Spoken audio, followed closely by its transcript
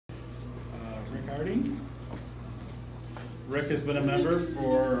Hardy. Rick has been a member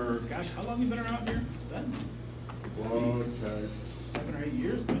for, gosh, how long have you been around here? It's been long time. 7 or 8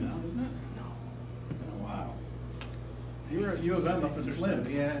 years by now, isn't it? No. It's been a while. You were at U of M up in Flint.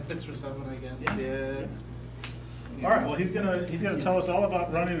 Yeah, 6 or 7, I guess. Yeah. All right. Well, he's gonna tell us all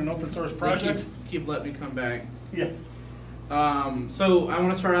about running an open source project. Keep letting me come back. Yeah. So I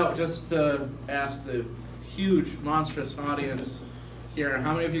want to start out just to ask the huge, monstrous audience here,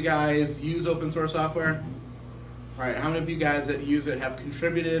 how many of you guys use open source software? All right, how many of you guys that use it have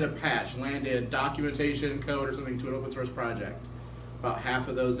contributed a patch, landed documentation, code, or something to an open source project? About half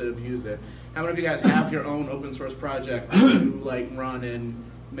of those that have used it. How many of you guys have your own open source project that you like run and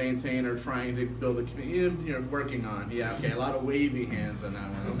maintain or trying to build a community you're working on? Yeah, okay, a lot of wavy hands on that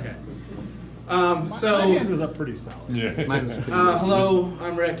one, okay. My hand was up pretty solid. Yeah. Hello,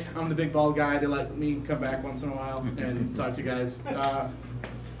 I'm Rick. I'm the big bald guy. They let me come back once in a while and talk to you guys.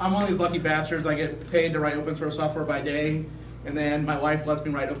 I'm one of these lucky bastards. I get paid to write open source software by day, and then my wife lets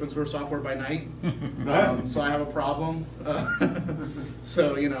me write open source software by night. So I have a problem.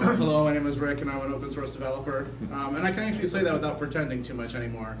 So, you know, hello, my name is Rick, and I'm an open source developer. And I can actually say that without pretending too much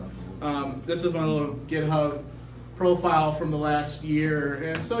anymore. This is my little GitHub profile from the last year,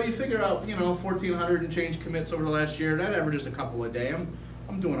 and so you figure out, you know, 1,400 and change commits over the last year. That averages a couple a day.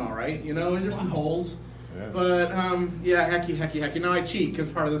 I'm doing all right, you know, and there's some holes. Yeah. But, yeah, hecky. Now I cheat,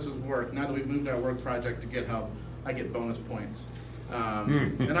 because part of this is work. Now that we've moved our work project to GitHub, I get bonus points.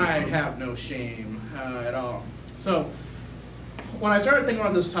 And I have no shame at all. So, when I started thinking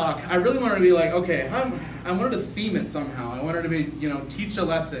about this talk, I really wanted to be like, okay, I wanted to theme it somehow. I wanted to be, you know, teach a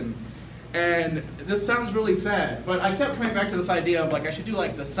lesson. And this sounds really sad, but I kept coming back to this idea of like, I should do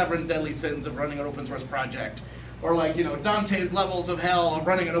like the 7 deadly sins of running an open source project. Or like, you know, Dante's levels of hell of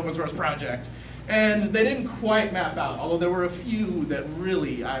running an open source project. And they didn't quite map out, although there were a few that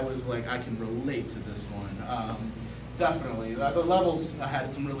really I was like, I can relate to this one. Definitely. The levels I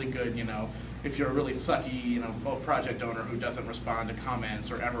had some really good, you know, if you're a really sucky, you know, project owner who doesn't respond to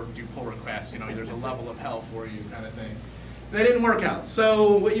comments or ever do pull requests, you know, there's a level of hell for you kind of thing. They didn't work out.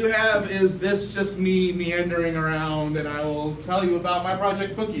 So what you have is this just me meandering around, and I will tell you about my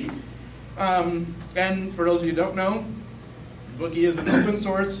project Bookie. And for those of you who don't know, Bookie is an open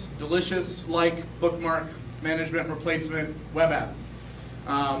source, delicious-like bookmark management replacement web app.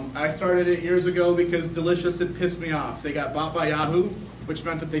 I started it years ago because Delicious had pissed me off. They got bought by Yahoo, which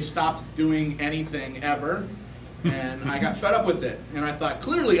meant that they stopped doing anything ever. And I got fed up with it. And I thought,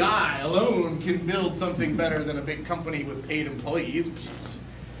 clearly I alone can build something better than a big company with paid employees.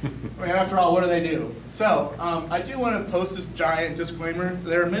 I mean, after all, what do? So, I do want to post this giant disclaimer.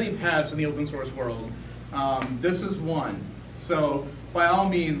 There are many paths in the open source world. This is one. So, by all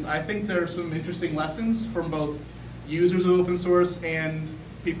means, I think there are some interesting lessons from both users of open source and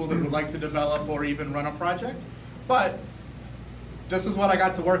people that would like to develop or even run a project. But this is what I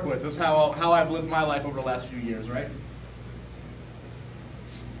got to work with. This is how I've lived my life over the last few years, right?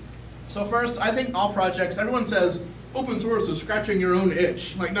 So first, I think all projects, everyone says, open source is scratching your own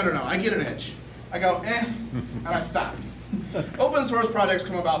itch. Like, no, I get an itch. I go, and I stop. Open source projects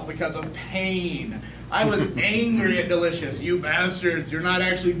come about because of pain. I was angry at Delicious. You bastards, you're not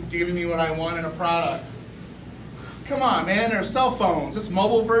actually giving me what I want in a product. Come on, man, there are cell phones. This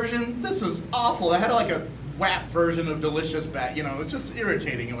mobile version, this is awful. I had like a WAP version of Delicious back, you know, it's just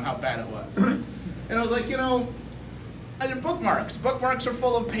irritating how bad it was. And I was like, you know, bookmarks. Bookmarks are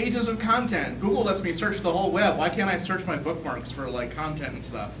full of pages of content. Google lets me search the whole web. Why can't I search my bookmarks for like content and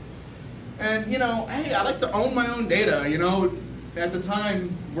stuff? And you know, hey, I like to own my own data. You know, at the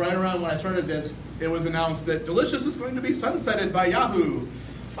time, right around when I started this, it was announced that Delicious is going to be sunsetted by Yahoo.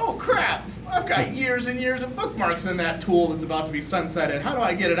 Oh crap! I've got years and years of bookmarks in that tool that's about to be sunsetted. How do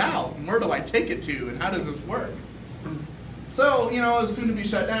I get it out? And where do I take it to? And how does this work? So, you know, it was soon to be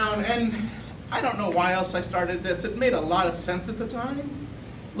shut down, and I don't know why else I started this. It made a lot of sense at the time.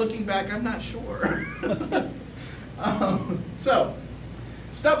 Looking back, I'm not sure. So,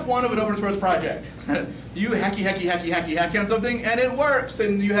 step one of an open source project. You hacky on something, and it works,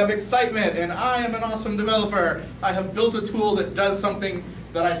 and you have excitement, and I am an awesome developer. I have built a tool that does something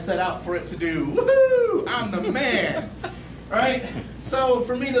that I set out for it to do. Woohoo! I'm the man. Right? So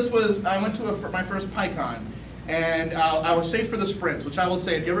for me, this was, I went to my first PyCon, and I was stayed for the sprints, which I will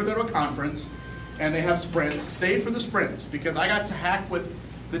say, if you ever go to a conference and they have sprints, stay for the sprints, because I got to hack with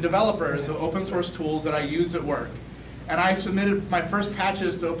the developers of open source tools that I used at work. And I submitted my first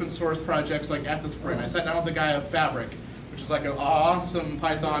patches to open source projects like at the sprint. I sat down with the guy of Fabric, which is like an awesome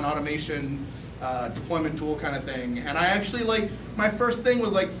Python automation deployment tool kind of thing. And I actually, like, my first thing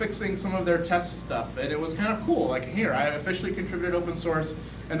was like fixing some of their test stuff, and it was kind of cool. Like, here, I officially contributed open source,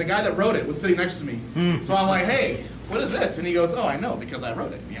 And the guy that wrote it was sitting next to me. So I'm like, hey, what is this? And he goes, oh, I know, because I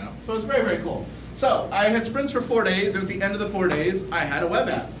wrote it, you know. So it's very, very cool. So I had sprints for 4 days, and at the end of the 4 days, I had a web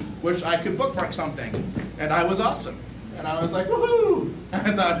app, which I could bookmark something. And I was awesome. And I was like, woohoo! And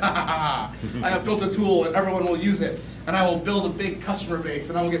I thought, ha ha ha, I have built a tool and everyone will use it. And I will build a big customer base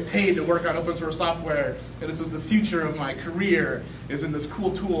and I will get paid to work on open source software. And this was the future of my career, is in this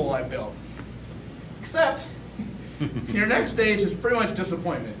cool tool I built. Except, your next stage is pretty much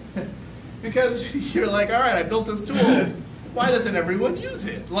disappointment. Because you're like, all right, I built this tool. Why doesn't everyone use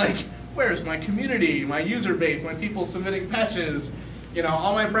it? Like, where's my community, my user base, my people submitting patches? You know,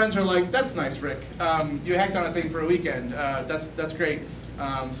 all my friends are like, that's nice, Rick. You hacked on a thing for a weekend. That's great.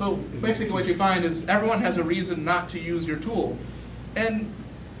 So basically what you find is everyone has a reason not to use your tool. And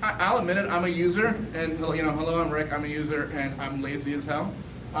I'll admit it, I'm a user, and you know, hello, I'm Rick, I'm a user, and I'm lazy as hell.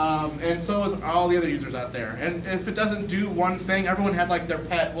 And so is all the other users out there. And if it doesn't do one thing, everyone had like their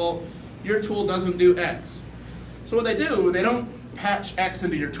pet, well, your tool doesn't do X. So what they do, they don't patch X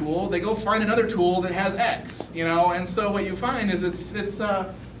into your tool, they go find another tool that has X, you know, and so what you find is it's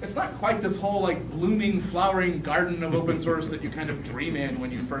not quite this whole like blooming, flowering garden of open source that you kind of dream in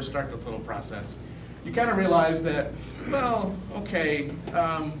when you first start this little process. You kind of realize that, well, okay,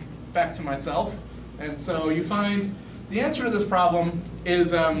 back to myself, and so you find the answer to this problem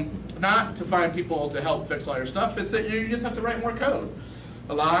is not to find people to help fix all your stuff, it's that you just have to write more code.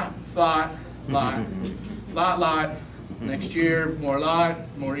 A lot, lot, next year,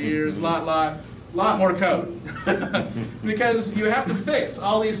 more years, lot more code. Because you have to fix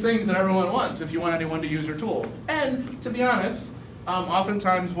all these things that everyone wants if you want anyone to use your tool. And to be honest,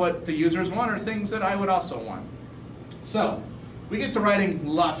 oftentimes what the users want are things that I would also want. So, we get to writing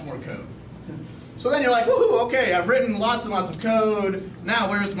lots more code. So then you're like, woohoo, okay, I've written lots and lots of code, now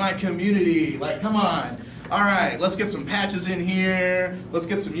where's my community? Like, come on. All right, let's get some patches in here, let's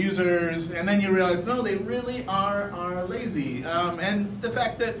get some users, and then you realize, no, they really are lazy. And the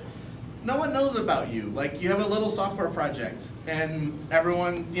fact that no one knows about you. Like, you have a little software project, and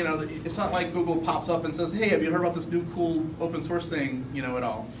everyone, you know, it's not like Google pops up and says, hey, have you heard about this new cool open source thing, you know, at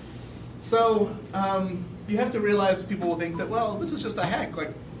all. So, you have to realize people will think that, well, this is just a hack.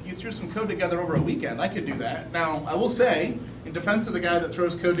 Like, you threw some code together over a weekend, I could do that. Now, I will say, in defense of the guy that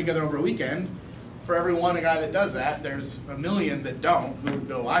throws code together over a weekend, for every one guy that does that, there's a million that don't, who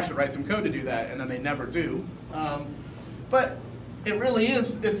go, I should write some code to do that, and then they never do. But it really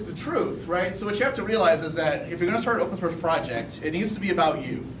is, it's the truth, right? So what you have to realize is that if you're going to start an open source project, it needs to be about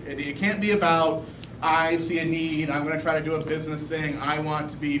you. It can't be about, I see a need, I'm going to try to do a business thing, I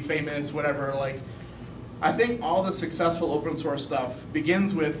want to be famous, whatever. Like, I think all the successful open source stuff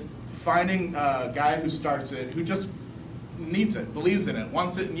begins with finding a guy who starts it, who just needs it, believes in it,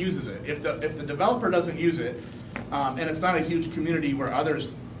 wants it, and uses it. If the developer doesn't use it, and it's not a huge community where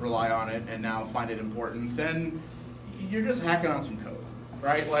others rely on it and now find it important, then you're just hacking on some code,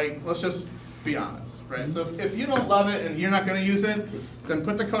 right? Like, let's just be honest, right? So if you don't love it and you're not going to use it, then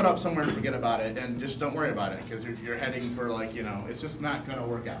put the code up somewhere and forget about it, and just don't worry about it, because you're heading for, like, you know, it's just not going to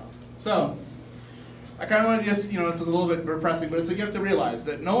work out. So I kind of want to just, you know, this is a little bit depressing, but so you have to realize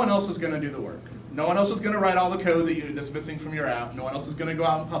that no one else is going to do the work. No one else is going to write all the code that's missing from your app. No one else is going to go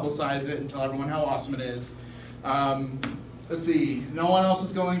out and publicize it and tell everyone how awesome it is. Let's see, no one else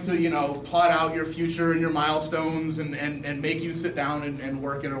is going to, you know, plot out your future and your milestones and make you sit down and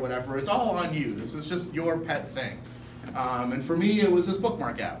work it or whatever. It's all on you. This is just your pet thing. And for me, it was this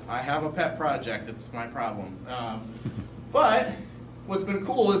bookmark app. I have a pet project. It's my problem. But what's been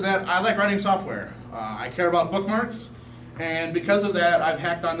cool is that I like writing software. I care about bookmarks. And because of that, I've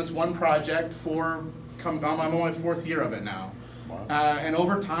hacked on this one project I'm on my 4th year of it now. Wow. And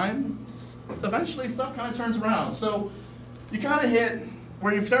over time, eventually stuff kind of turns around. So you kind of hit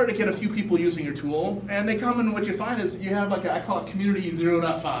where you've started to get a few people using your tool, and they come and what you find is you have like I call it community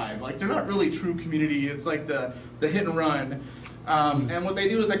 0.5. Like, they're not really true community, it's like the hit and run. And what they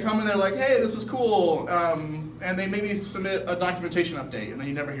do is they come and they're like, hey, this is cool, and they maybe submit a documentation update, and then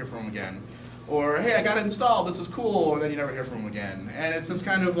you never hear from them again. Or, hey, I got it installed, this is cool, and then you never hear from them again. And it's just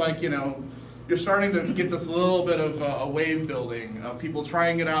kind of like, you know, you're starting to get this little bit of a wave building of people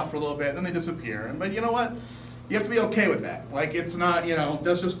trying it out for a little bit, and then they disappear. But you know what? You have to be okay with that. Like, it's not, you know,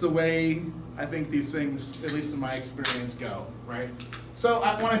 that's just the way I think these things, at least in my experience, go, right? So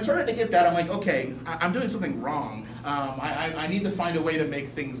when I started to get that, I'm like, okay, I'm doing something wrong. I need to find a way to make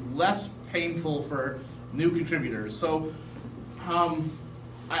things less painful for new contributors. So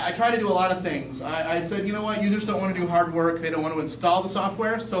I try to do a lot of things. I said, you know what, users don't want to do hard work, they don't want to install the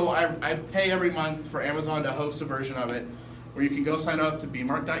software, so I pay every month for Amazon to host a version of it, where you can go sign up to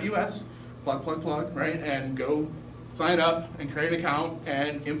bookmark.us, plug, right, and go sign up and create an account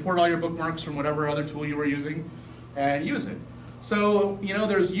and import all your bookmarks from whatever other tool you were using and use it. So, you know,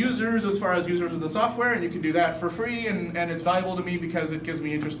 there's users as far as users of the software, and you can do that for free, and it's valuable to me because it gives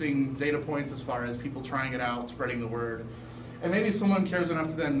me interesting data points as far as people trying it out, spreading the word. And maybe someone cares enough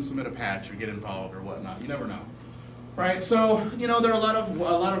to then submit a patch or get involved or whatnot. You never know. Right, so, you know, there are a lot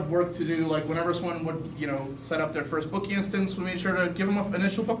of work to do. Like whenever someone would, you know, set up their first Bookie instance, we made sure to give them an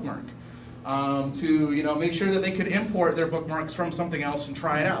initial bookmark. To, you know, make sure that they could import their bookmarks from something else and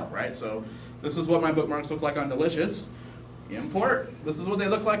try it out, right? So this is what my bookmarks look like on Delicious. Import. This is what they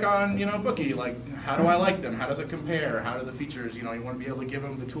look like on, you know, Bookie. Like, how do I like them? How does it compare? How do the features, you know, you want to be able to give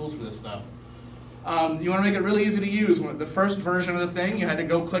them the tools for this stuff. You want to make it really easy to use. The first version of the thing, you had to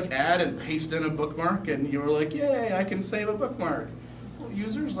go click add and paste in a bookmark, and you were like, yay, I can save a bookmark. Well,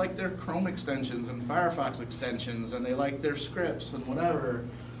 users like their Chrome extensions and Firefox extensions, and they like their scripts and whatever.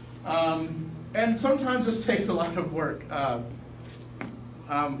 And sometimes this takes a lot of work.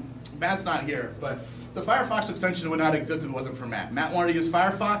 Matt's not here, but the Firefox extension would not exist if it wasn't for Matt. Matt wanted to use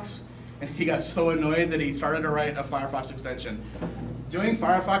Firefox, and he got so annoyed that he started to write a Firefox extension. Doing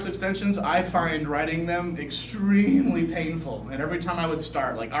Firefox extensions, I find writing them extremely painful. And every time I would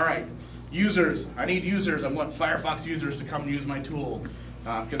start, like, all right, users, I need users. I want Firefox users to come use my tool.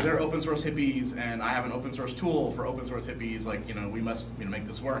 Because they're open source hippies, and I have an open source tool for open source hippies. Like, you know, we must, you know, make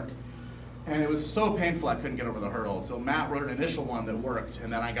this work. And it was so painful I couldn't get over the hurdle. So Matt wrote an initial one that worked,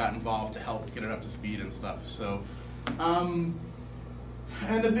 and then I got involved to help get it up to speed and stuff. So, and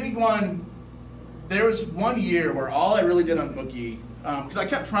the big one, there was 1 year where all I really did on Bookie, because I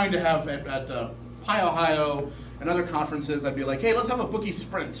kept trying to have at Pi Ohio and other conferences, I'd be like, hey, let's have a Bookie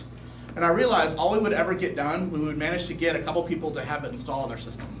sprint. And I realized all we would ever get done, we would manage to get a couple people to have it installed on their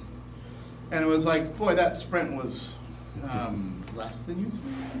system. And it was like, boy, that sprint was less than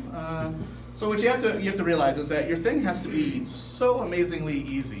useful. So what you have to realize is that your thing has to be so amazingly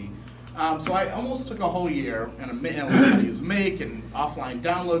easy. So I almost took a whole year and learned how to use make and offline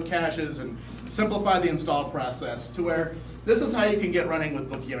download caches and simplify the install process to where this is how you can get running with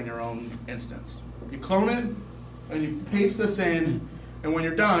Bookie on your own instance. You clone it and you paste this in, and when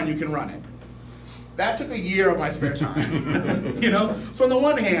you're done, you can run it. That took a year of my spare time. You know? So on the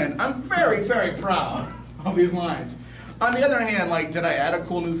one hand, I'm very, very proud of these lines. On the other hand, like, did I add a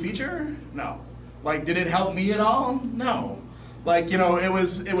cool new feature? No. Like, did it help me at all? No. Like, you know, it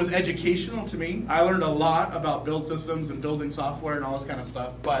was educational to me. I learned a lot about build systems and building software and all this kind of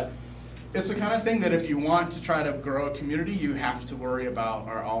stuff, but it's the kind of thing that if you want to try to grow a community, you have to worry about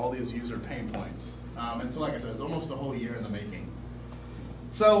are all these user pain points. And so like I said, it's almost a whole year in the making.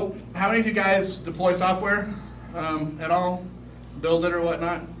 So, how many of you guys deploy software at all? Build it or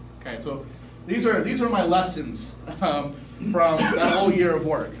whatnot? Okay, so these are my lessons from that whole year of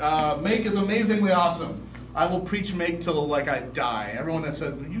work. Make is amazingly awesome. I will preach make till like I die. Everyone that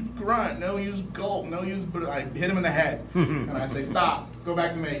says, use grunt, no use gulp, no use, but I hit them in the head. And I say, stop, go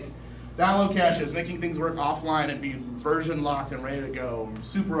back to make. Download caches, making things work offline and be version locked and ready to go.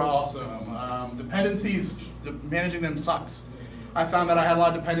 Super awesome. Dependencies, managing them sucks. I found that I had a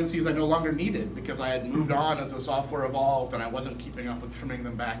lot of dependencies I no longer needed because I had moved on as the software evolved and I wasn't keeping up with trimming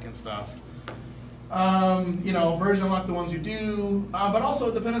them back and stuff. You know, version lock the ones you do, but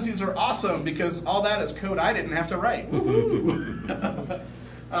also dependencies are awesome because all that is code I didn't have to write. Woohoo!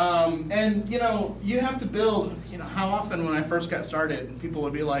 And you know, you have to build, you know, how often when I first got started, people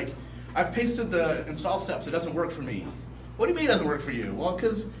would be like, I've pasted the install steps, it doesn't work for me. What do you mean it doesn't work for you? Well,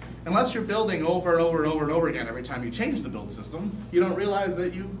 because unless you're building over and over and over and over again every time you change the build system, you don't realize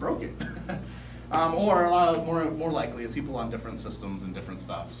that you broke it. Or a lot more likely is people on different systems and different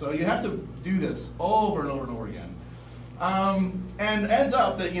stuff. So you have to do this over and over and over again. And ends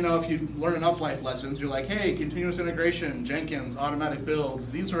up that, you know, if you learn enough life lessons, you're like, hey, continuous integration, Jenkins, automatic builds,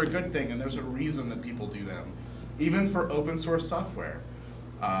 these are a good thing, and there's a reason that people do them. Even for open source software.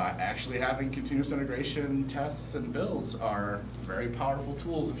 Actually having continuous integration tests and builds are very powerful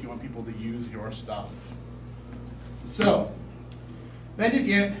tools if you want people to use your stuff. So, then you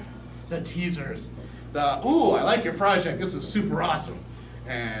get the teasers. Ooh, I like your project, this is super awesome.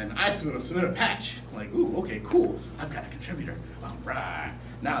 And I submit a patch. Like, ooh, okay, cool. I've got a contributor. All right.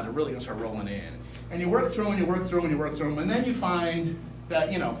 Now they're really gonna start rolling in. And you work through them, and you work through them, and you work through them, and then you find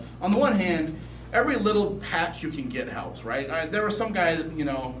that, you know, on the one hand, every little patch you can get helps, right? There was some guy that, you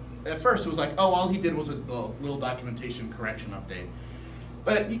know, at first it was like, oh, all he did was a little documentation correction update.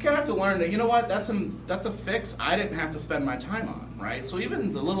 But you kind of have to learn that, you know what, that's a fix I didn't have to spend my time on, right? So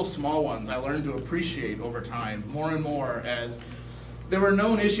even the little small ones I learned to appreciate over time more and more as there were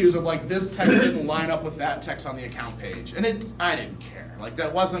known issues of like this text didn't line up with that text on the account page. And I didn't care. Like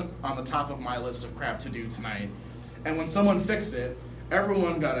that wasn't on the top of my list of crap to do tonight. And when someone fixed it,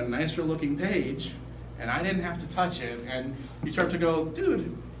 everyone got a nicer looking page, and I didn't have to touch it. And you start to go,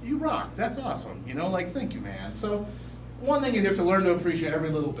 dude, you rock. That's awesome. You know, like, thank you, man. So one thing is you have to learn to appreciate every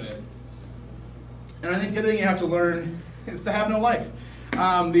little bit. And I think the other thing you have to learn is to have no life.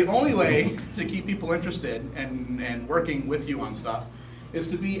 The only way to keep people interested and working with you on stuff is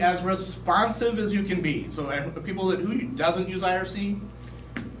to be as responsive as you can be. So people who doesn't use IRC,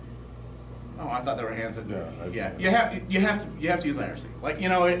 oh, I thought there were hands. Yeah, you have to use IRC. Like, you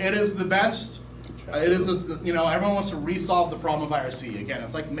know, it is the best. It is, you know, everyone wants to resolve the problem of IRC. Again,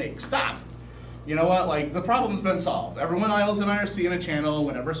 it's like stop. You know what? Like, the problem's been solved. Everyone idles in IRC in a channel.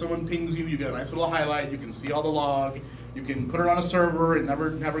 Whenever someone pings you, you get a nice little highlight. You can see all the log. You can put it on a server and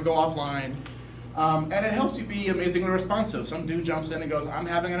never go offline. And it helps you be amazingly responsive. Some dude jumps in and goes, I'm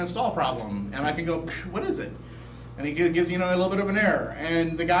having an install problem. And I can go, what is it? And he gives, you know, a little bit of an error.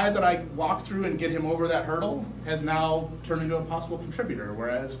 And the guy that I walk through and get him over that hurdle has now turned into a possible contributor.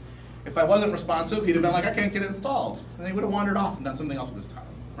 Whereas if I wasn't responsive, he'd have been like, I can't get it installed. And he would have wandered off and done something else with his time,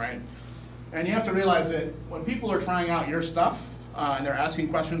 right? And you have to realize that when people are trying out your stuff and they're asking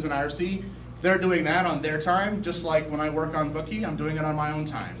questions in IRC, they're doing that on their time, just like when I work on Bookie, I'm doing it on my own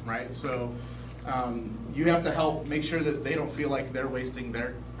time, right? So you have to help make sure that they don't feel like they're wasting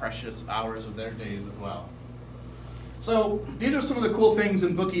their precious hours of their days as well. So these are some of the cool things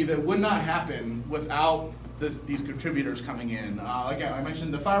in Bookie that would not happen without these contributors coming in. Again, I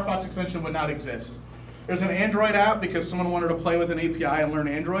mentioned the Firefox extension would not exist. There's an Android app because someone wanted to play with an API and learn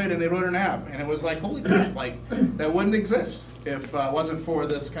Android, and they wrote an app. And it was like, holy crap, like, that wouldn't exist if it wasn't for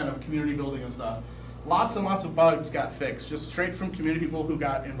this kind of community building and stuff. Lots and lots of bugs got fixed, just straight from community people who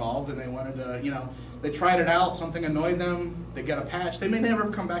got involved, and they wanted to, you know, they tried it out, something annoyed them, they got a patch. They may never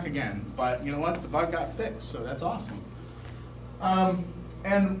have come back again, but you know what, the bug got fixed, so that's awesome.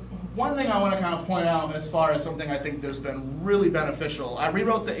 And one thing I want to kind of point out as far as something I think there's been really beneficial, I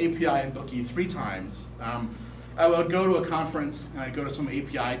rewrote the API in Bookie 3 times. I would go to a conference and I'd go to some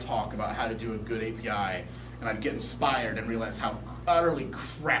API talk about how to do a good API, and I'd get inspired and realize how utterly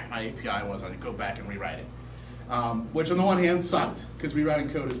crap my API was. I'd go back and rewrite it, which on the one hand sucked because rewriting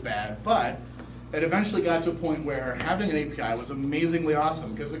code is bad, but it eventually got to a point where having an API was amazingly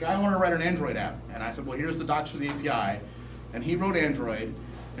awesome because the guy wanted to write an Android app, and I said, well, here's the docs for the API. And he wrote Android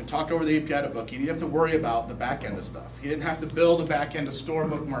and talked over the API to Bookie. He didn't have to worry about the back end of stuff. He didn't have to build a back end to store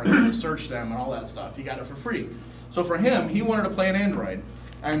bookmarks and search them and all that stuff. He got it for free. So for him, he wanted to play in Android.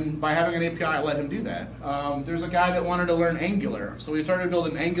 And by having an API, I let him do that. There's a guy that wanted to learn Angular. So we started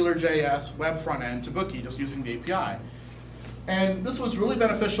building Angular.js web front end to Bookie just using the API. And this was really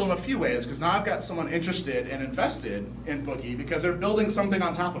beneficial in a few ways because now I've got someone interested and invested in Bookie because they're building something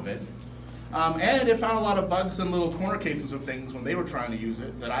on top of it. And it found a lot of bugs and little corner cases of things when they were trying to use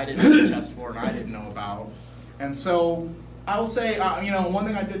it that I didn't test for and I didn't know about. And so I will say, you know, one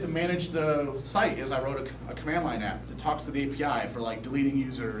thing I did to manage the site is I wrote a command line app that talks to the API for like deleting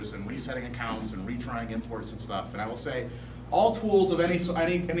users and resetting accounts and retrying imports and stuff. And I will say, all tools of any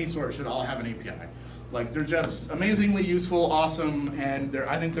sort should all have an API. Like, they're just amazingly useful, awesome, and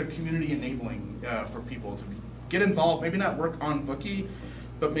I think they're community enabling for people to get involved. Maybe not work on Bookie,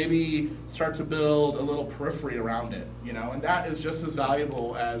 but maybe start to build a little periphery around it, you know, and that is just as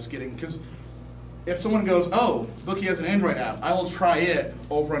valuable as getting, because if someone goes, oh, Bookie has an Android app, I will try it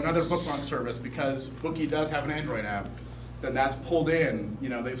over another bookmark service because Bookie does have an Android app, then that's pulled in, you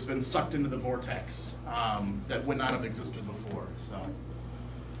know, they've been sucked into the vortex that would not have existed before,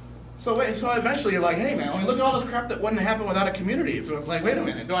 So eventually you're like, hey man, look at all this crap that wouldn't happen without a community. So it's like, wait a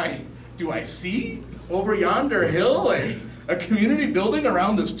minute, do I see over yonder hill a community building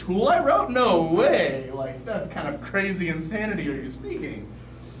around this tool I wrote? No way! Like, that's kind of crazy insanity are you speaking?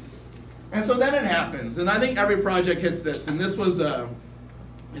 And so then it happens, and I think every project hits this, and this was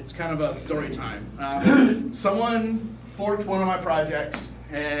it's kind of a story time. Someone forked one of my projects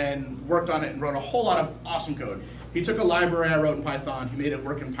and worked on it and wrote a whole lot of awesome code. He took a library I wrote in Python, he made it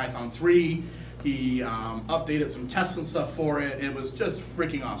work in Python 3, he updated some tests and stuff for it. It was just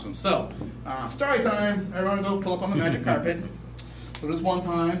freaking awesome. So, story time, everyone go pull up on the magic carpet. There was one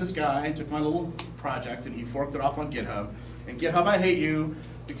time this guy took my little project and he forked it off on GitHub. And GitHub, I hate you,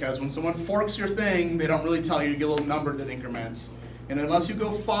 because when someone forks your thing, they don't really tell you, you get a little number that increments. And unless you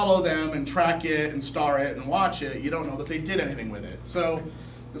go follow them and track it and star it and watch it, you don't know that they did anything with it. So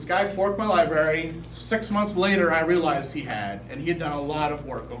this guy forked my library. 6 months later, I realized he had done a lot of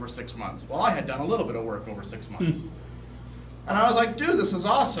work over 6 months. Well, I had done a little bit of work over 6 months. And I was like, dude, this is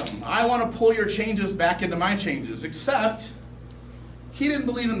awesome. I want to pull your changes back into my changes, except he didn't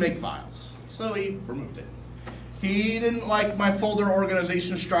believe in make files, so he removed it. He didn't like my folder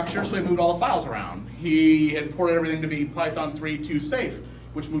organization structure, so he moved all the files around. He had ported everything to be Python 3.2 safe,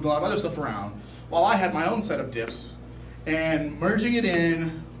 which moved a lot of other stuff around, while I had my own set of diffs, and merging it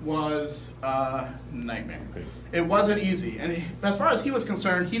in was a nightmare. It wasn't easy, and as far as he was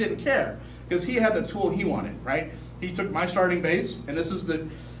concerned, he didn't care, because he had the tool he wanted, right? He took my starting base, and this is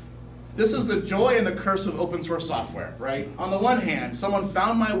the joy and the curse of open source software, right? On the one hand, someone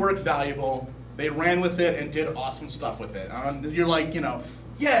found my work valuable, they ran with it and did awesome stuff with it. You're like,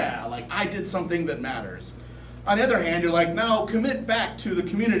 yeah, like I did something that matters. On the other hand, you're like, no, commit back to the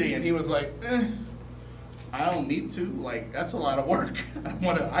community. And he was like, I don't need to. Like, that's a lot of work.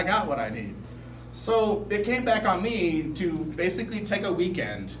 I got what I need. So it came back on me to basically take a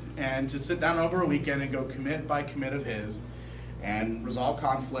weekend and to sit down over a weekend and go commit by commit of his and resolve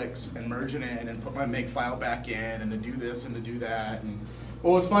conflicts and merge it in and put my makefile back in and to do this and to do that. And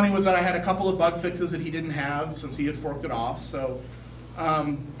what was funny was that I had a couple of bug fixes that he didn't have since he had forked it off. So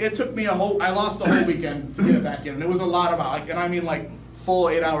it took me I lost a whole weekend to get it back in. And it was a lot of, and I mean like full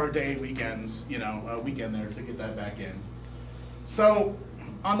 8-hour-a-day weekends, a weekend there to get that back in. So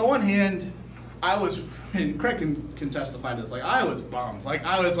on the one hand, I was, and Craig can testify to this, like I was bummed. Like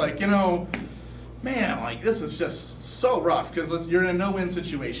I was like, man, like this is just so rough because you're in a no-win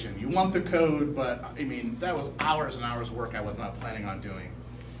situation. You want the code, but I mean, that was hours and hours of work I was not planning on doing.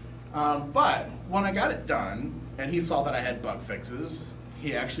 But when I got it done, and he saw that I had bug fixes,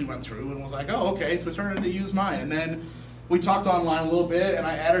 he actually went through and was like, oh, okay, so he started to use mine. And then we talked online a little bit, and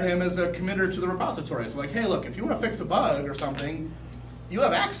I added him as a committer to the repository. So like, hey, look, if you want to fix a bug or something, you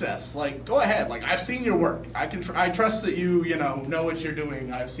have access. Like, go ahead. Like, I've seen your work. I trust that you, know what you're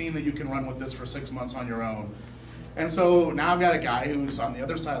doing. I've seen that you can run with this for 6 months on your own. And so now I've got a guy who's on the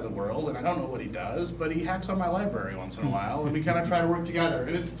other side of the world, and I don't know what he does, but he hacks on my library once in a while, and we kind of try to work together.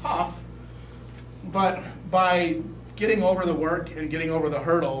 And it's tough, but by getting over the work and getting over the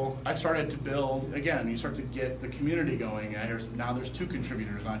hurdle, I started to build, again, you start to get the community going. Now there's 2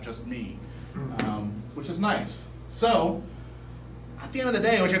 contributors, not just me, which is nice. So at the end of the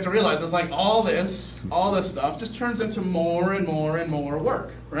day, what you have to realize is like all this stuff just turns into more and more and more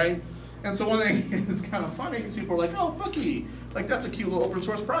work, right? And so one thing is kind of funny because people are like, oh, Bookie, like that's a cute little open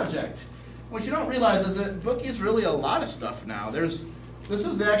source project. What you don't realize is that Bookie is really a lot of stuff now. This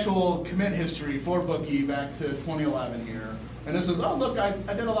is the actual commit history for Bookie back to 2011 here. And this is, oh, look, I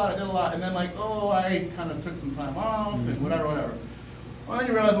did a lot. And then like, oh, I kind of took some time off and whatever. Well, then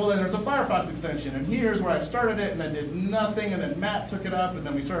you realize, well, then there's a Firefox extension, and here's where I started it, and then did nothing, and then Matt took it up, and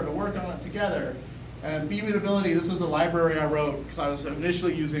then we started to work on it together. And B-Mutability, this is a library I wrote, because I was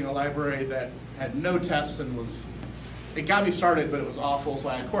initially using a library that had no tests and it got me started, but it was awful, so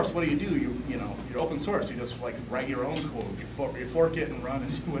of course, what do? You're open source, you just like write your own code, you fork it and run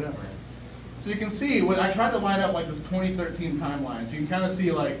and do whatever. So you can see, I tried to line up like this 2013 timeline, so you can kind of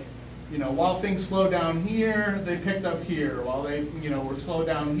see like, while things slowed down here, they picked up here. While they, were slowed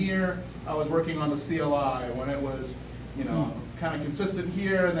down here, I was working on the CLI. When it was, kind of consistent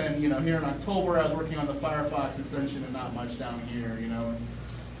here, and then, here in October, I was working on the Firefox extension and not much down here,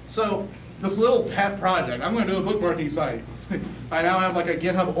 So this little pet project, I'm going to do a bookmarking site. I now have like a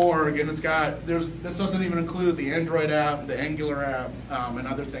GitHub org, and this doesn't even include the Android app, the Angular app, and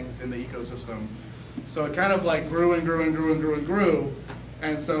other things in the ecosystem. So it kind of like grew and grew and grew and grew and grew.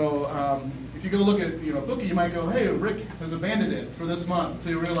 And so if you go look at Bookie, you might go, hey, Rick has abandoned it for this month.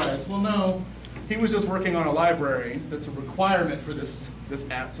 So you realize, well, no, he was just working on a library that's a requirement for this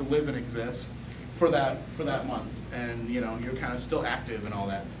app to live and exist for that month. And you're kind of still active and all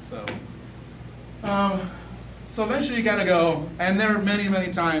that. So eventually you gotta go, and there are many,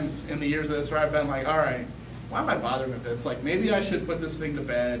 many times in the years of this where I've been like, all right, why am I bothering with this? Like maybe I should put this thing to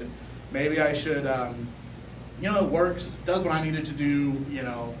bed. Maybe I should it works, does what I needed to do,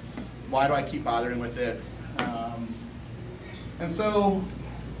 why do I keep bothering with it? And so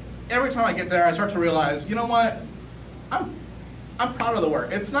every time I get there, I start to realize, you know what, I'm proud of the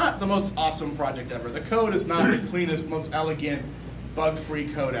work. It's not the most awesome project ever. The code is not the cleanest, most elegant, bug-free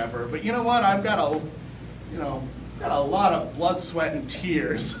code ever. But you know what, I've got a lot of blood, sweat, and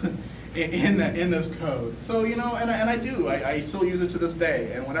tears in this code. So, and I do. I still use it to this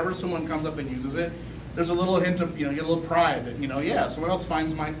day. And whenever someone comes up and uses it, there's a little hint of, you get a little pride that, yeah, someone else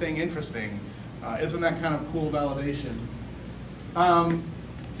finds my thing interesting. Isn't that kind of cool validation?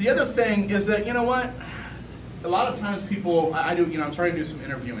 The other thing is that, you know what? A lot of times people, I do, I'm trying to do some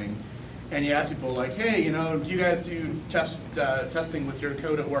interviewing, and you ask people like, hey, do you guys do testing with your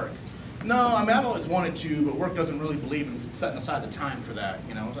code at work? No, I mean, I've always wanted to, but work doesn't really believe in setting aside the time for that.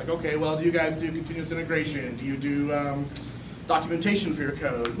 It's like, okay, well, do you guys do continuous integration? Do you do documentation for your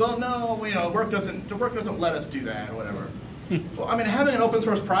code. Well, no, you know, the work doesn't let us do that or whatever. Well, I mean, having an open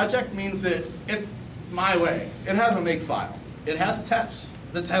source project means that it's my way. It has a make file. It has tests.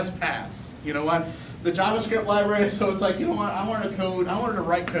 The tests pass. You know what? The JavaScript library, so it's like, you know what, I wanted to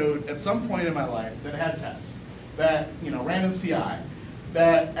write code at some point in my life that had tests, that, you know, ran in CI,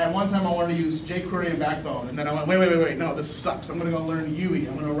 that at one time I wanted to use jQuery and Backbone, and then I went, wait, no, this sucks. I'm going to go learn UE.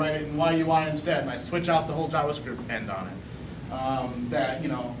 I'm going to write it in YUI instead, and I switch out the whole JavaScript end on it. That, you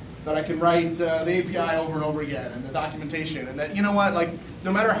know, that I can write the API over and over again, and the documentation, and that, you know what, like,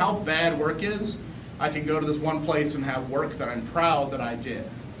 no matter how bad work is, I can go to this one place and have work that I'm proud that I did.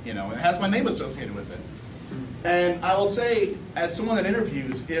 You know, it has my name associated with it. And I will say, as someone that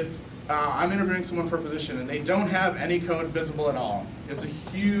interviews, if I'm interviewing someone for a position and they don't have any code visible at all, it's a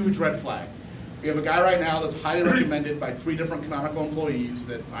huge red flag. We have a guy right now that's highly recommended by 3 different Canonical employees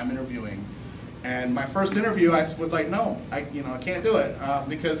that I'm interviewing. And my first interview, I was like, no, I can't do it,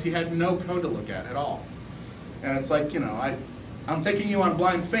 because he had no code to look at all. And it's like, you know, I'm taking you on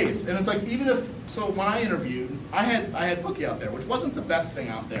blind faith. And it's like, even if, so when I interviewed, I had Bookie out there, which wasn't the best thing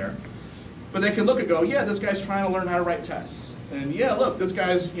out there. But they could look and go, yeah, this guy's trying to learn how to write tests. And yeah, look, this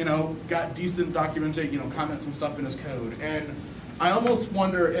guy's, you know, got decent documented, you know, comments and stuff in his code. And I almost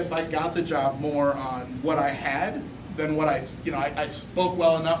wonder if I got the job more on what I had than what I spoke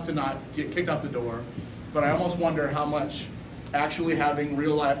well enough to not get kicked out the door. But I almost wonder how much actually having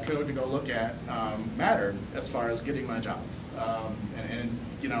real life code to go look at mattered as far as getting my jobs. And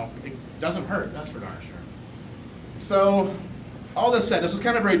you know, it doesn't hurt, that's for darn sure. So, all this said, this is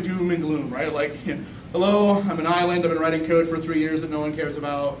kind of very doom and gloom, right? Like, you know, hello, I'm an island, I've been writing code for 3 years that no one cares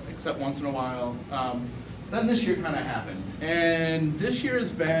about, except once in a while. Then this year kind of happened. And this year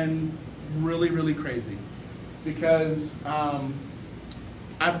has been really, really crazy. Because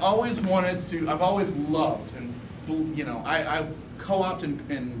I've always loved, and you know, I co-opted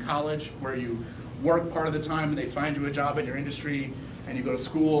in college where you work part of the time and they find you a job in your industry and you go to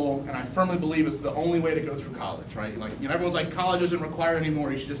school, and I firmly believe it's the only way to go through college, right? Like, you know, everyone's like, college isn't required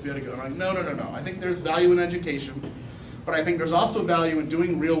anymore, you should just be able to go. And I'm like, no. I think there's value in education, but I think there's also value in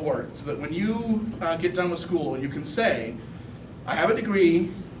doing real work, so that when you get done with school, you can say, I have a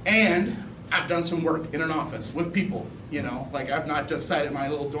degree and I've done some work in an office with people, you know, like I've not just sat in my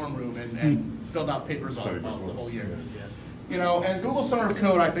little dorm room and filled out papers all the whole year. You know, and Google Summer of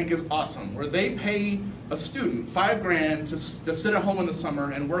Code, I think, is awesome, where they pay a student $5 grand to sit at home in the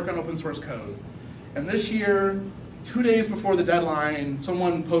summer and work on open source code. And this year, 2 days before the deadline,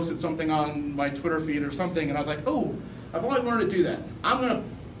 someone posted something on my Twitter feed or something, and I was like, oh, I've always wanted to do that. I'm going to,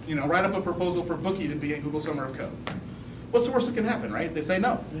 you know, write up a proposal for Bookie to be in Google Summer of Code. What's the worst that can happen, right? They say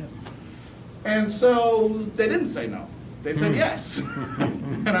no. Yeah. And so they didn't say no. They said yes.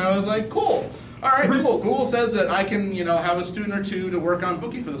 And I was like, cool. All right, cool. Google says that I can, you know, have a student or two to work on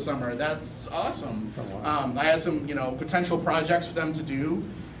Bookie for the summer. That's awesome. I had some, you know, potential projects for them to do.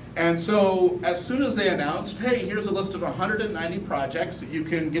 And so as soon as they announced, hey, here's a list of 190 projects that you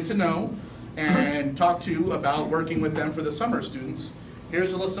can get to know and talk to about working with them for the summer students,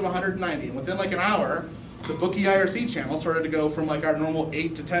 here's a list of 190. And within like an hour, the Bookie IRC channel started to go from like our normal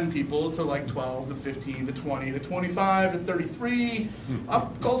 8 to 10 people to like 12 to 15 to 20 to 25 to 33,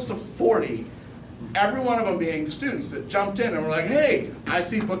 up close to 40. Every one of them being students that jumped in and were like, hey, I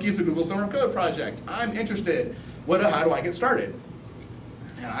see Bookie's a Google Summer Code project. I'm interested. How do I get started?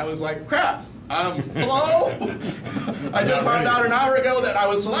 And I was like, crap. Hello? I just found out an hour ago that I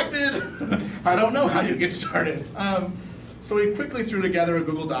was selected. I don't know how you get started. So we quickly threw together a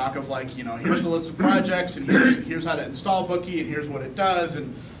Google Doc of like, you know, here's a list of projects, and here's how to install Bookie, and here's what it does.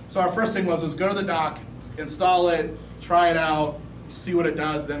 And so our first thing was go to the doc, install it, try it out, see what it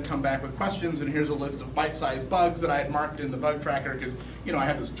does, then come back with questions. And here's a list of bite-sized bugs that I had marked in the bug tracker, because, you know, I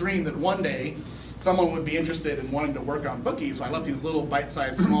had this dream that one day someone would be interested in wanting to work on Bookie, so I left these little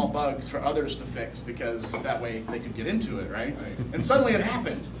bite-sized small bugs for others to fix, because that way they could get into it, right? And suddenly it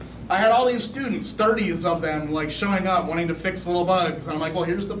happened. I had all these students, 30s of them, like showing up wanting to fix little bugs, and I'm like, well,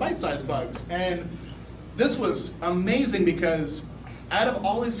 here's the bite-sized bugs. And this was amazing, because out of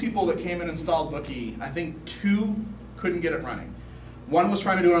all these people that came and installed Bookie, I think 2 couldn't get it running. One was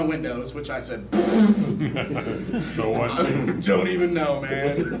trying to do it on Windows, which I said, so what? Don't even know,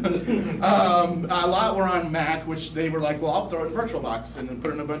 man. A lot were on Mac, which they were like, well, I'll throw it in VirtualBox and then put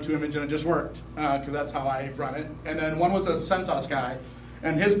it in a Ubuntu image, and it just worked, because that's how I run it. And then one was a CentOS guy,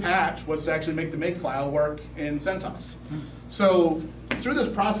 and his patch was to actually make the makefile work in CentOS. So through this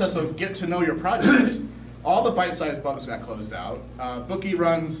process of get to know your project, all the bite-sized bugs got closed out. Bookie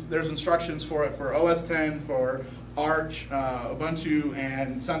runs, there's instructions for it for OS X, for Arch, Ubuntu,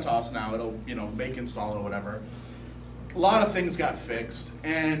 and CentOS now. It'll, you know, make install or whatever. a lot of things got fixed,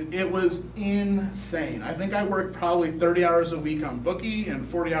 and it was insane. I think I worked probably 30 hours a week on Bookie and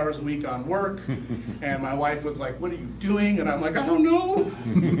 40 hours a week on work, and my wife was like, what are you doing? And I'm like, I don't know.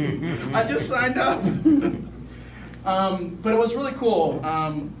 I just signed up. But it was really cool.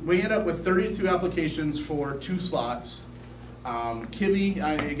 We ended up with 32 applications for 2 slots. Kiwi,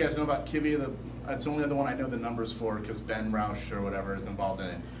 you guys know about Kiwi, it's the only other one I know the numbers for because Ben Roush or whatever is involved in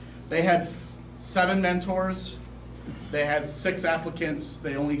it. They had 7 mentors. They had 6 applicants.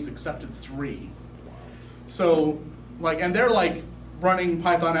 They only accepted 3. So, and they're running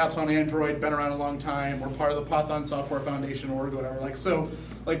Python apps on Android, been around a long time. We're part of the Python Software Foundation org, whatever.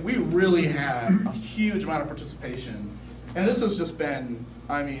 We really had a huge amount of participation. And this has just been,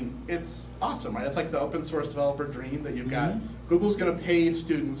 it's awesome, right? It's like the open source developer dream that you've got. Google's going to pay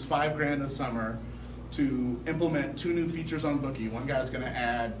students $5,000 this summer to implement 2 new features on Bookie. One guy's going to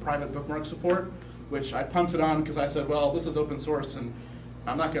add private bookmark support, which I pumped it on because I said, well, this is open source and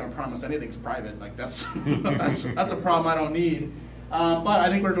I'm not going to promise anything's private. That's a problem I don't need. But I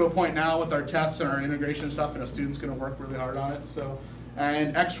think we're to a point now with our tests and our integration stuff, and a student's going to work really hard on it.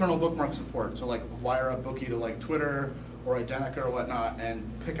 And external bookmark support, so wire up Bookie to Twitter or Identica or whatnot, and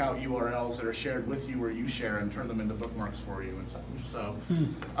pick out URLs that are shared with you or you share and turn them into bookmarks for you and such. So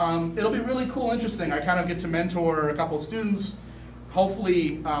it'll be really cool, interesting. I kind of get to mentor a couple students.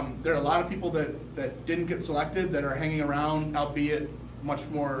 Hopefully, there are a lot of people that didn't get selected that are hanging around, albeit much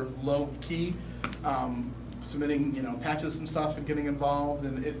more low key, submitting patches and stuff and getting involved,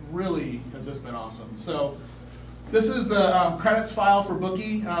 and it really has just been awesome. So this is the credits file for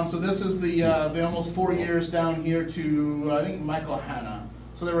Bookie. So this is the almost 4 years down here to I think Michael Hanna.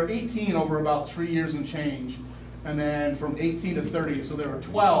 So there were 18 over about 3 years and change, and then from 18 to 30, so there were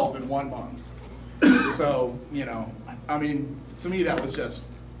 12 in 1 month. So to me that was just,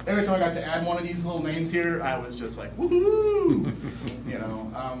 every time I got to add one of these little names here, I was just like, woohoo!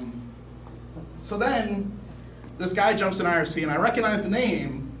 So then this guy jumps in IRC, and I recognize the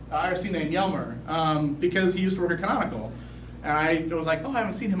name, IRC named Yelmer, because he used to work at Canonical. And I was like, oh, I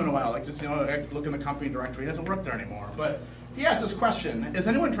haven't seen him in a while. I look in the company directory, he doesn't work there anymore. But he asked this question, is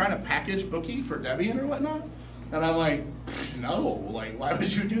anyone trying to package Bookie for Debian or whatnot? And I'm like, no, why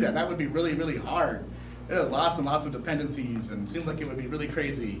would you do that? That would be really, really hard. It has lots and lots of dependencies, and it seems like it would be really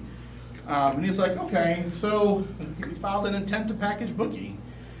crazy. And he's like, okay, so he filed an intent to package Bookie.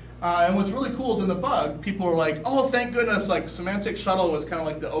 And what's really cool is in the bug, people were like, oh, thank goodness, Semantic Shuttle was kind of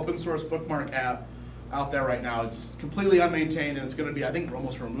like the open source bookmark app out there right now. It's completely unmaintained, and it's going to be, I think,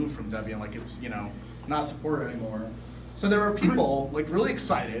 almost removed from Debian, it's, not supported anymore. So there were people, really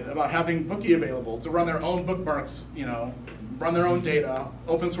excited about having Bookie available to run their own bookmarks, run their own data,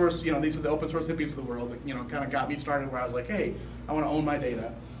 open source, these are the open source hippies of the world that, kind of got me started where I was like, hey, I want to own my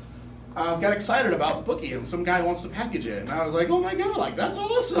data. Got excited about Bookie, and some guy wants to package it, and I was like, oh my god, that's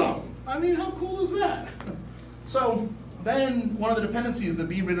awesome! How cool is that? So then one of the dependencies, the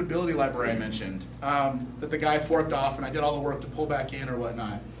B readability library I mentioned, that the guy forked off, and I did all the work to pull back in or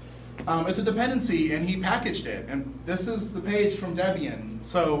whatnot. It's a dependency, and he packaged it, and this is the page from Debian.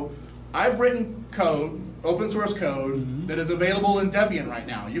 So I've written code, open source code, that is available in Debian right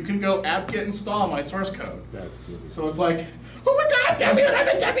now. You can go apt-get install my source code. That's good. So it's like, oh my god, Debian, I'm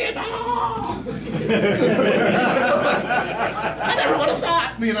in Debian! Oh! I never would have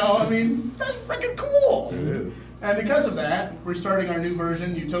thought, that's freaking cool! It is. And because of that, we're starting our new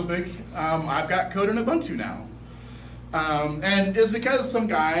version, Utopic. I've got code in Ubuntu now. And it's because some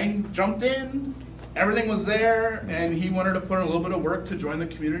guy jumped in, everything was there, and he wanted to put in a little bit of work to join the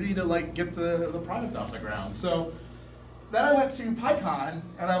community to get the product off the ground. So then I went to PyCon,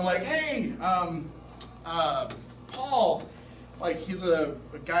 and I'm like, hey, Paul, he's a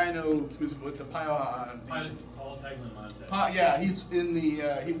guy I know who's with the Paul Teglin. yeah, he's in the,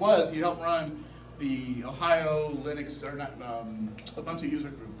 he helped run the Ohio Linux, or not, Ubuntu user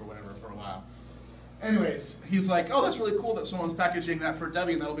group or whatever for a while. Anyways, he's like, oh, that's really cool that someone's packaging that for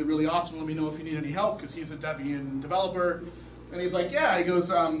Debian. That'll be really awesome. Let me know if you need any help, because he's a Debian developer. And he's like, yeah. He goes,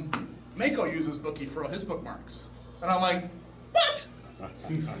 Mako uses Bookie for all his bookmarks. And I'm like, what?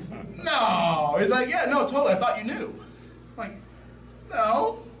 No. He's like, yeah, no, totally. I thought you knew. I'm like,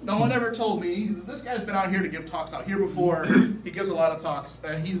 no one ever told me. This guy's been out here to give talks out here before. He gives a lot of talks.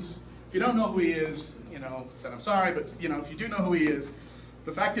 If you don't know who he is, then I'm sorry. But, if you do know who he is,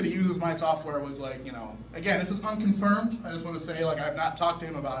 the fact that he uses my software was again, this is unconfirmed. I just want to say, I've not talked to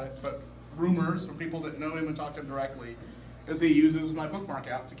him about it, but rumors from people that know him and talk to him directly is he uses my bookmark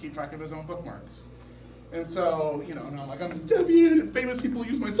app to keep track of his own bookmarks. And so, and I'm like, I'm Debian, and famous people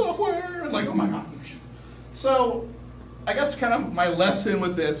use my software, and oh my gosh. So, I guess kind of my lesson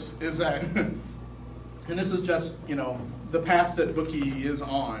with this is that And this is just, you know, the path that Bookie is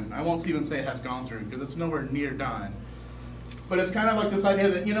on. I won't even say it has gone through, because it's nowhere near done. But it's kind of like this idea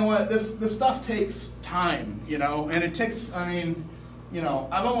that, you know what, this stuff takes time, you know, and it takes, I mean, you know,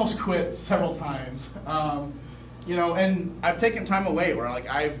 I've almost quit several times, you know, and I've taken time away where, like,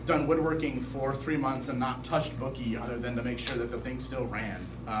 I've done woodworking for 3 months and not touched Bookie other than to make sure that the thing still ran.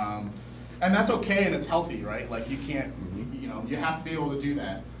 And that's okay and it's healthy, right? Like, you can't, you know, you have to be able to do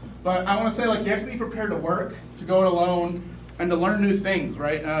that. But I want to say, like, you have to be prepared to work, to go it alone, and to learn new things,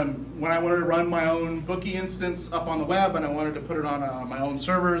 right? When I wanted to run my own Bookie instance up on the web and I wanted to put it on my own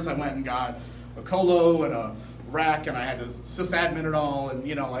servers, I went and got a colo and a rack, and I had to sysadmin it all, and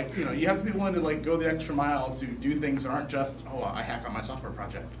you have to be willing to like go the extra mile to do things that aren't just, oh, I hack on my software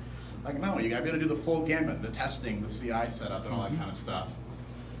project. Like, no, you gotta be able to do the full gamut, the testing, the CI setup, and all that kind of stuff.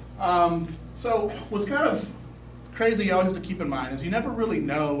 So what's kind of crazy you always have to keep in mind is you never really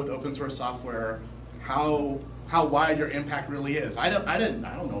know with open source software how wide your impact really is. I don't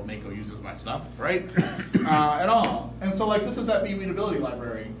know if Mako uses my stuff, right? At all. And so like this is that readability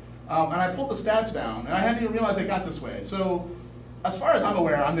library. And I pulled the stats down, and I hadn't even realized I got this way. So as far as I'm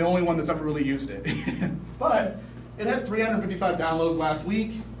aware, I'm the only one that's ever really used it. But it had 355 downloads last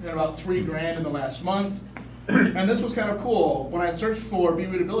week, and about $3 grand in the last month. And this was kind of cool. When I searched for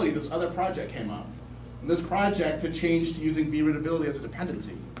B-readability, this other project came up. And this project had changed to using B-readability as a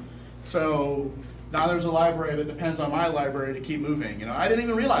dependency. So now there's a library that depends on my library to keep moving. You know, I didn't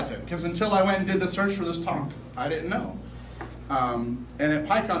even realize it, because until I went and did the search for this talk, I didn't know. And at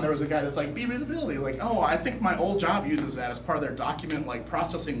PyCon there was a guy that's like, B-readability, like, oh, I think my old job uses that as part of their document like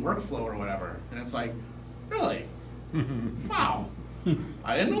processing workflow or whatever. And it's like, really? Wow,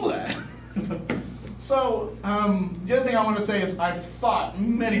 I didn't know that. So the other thing I want to say is I've thought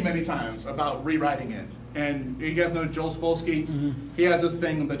many, many times about rewriting it. And you guys know Joel Spolsky? He has this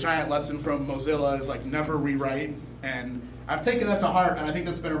thing, the giant lesson from Mozilla is like never rewrite. And I've taken that to heart, and I think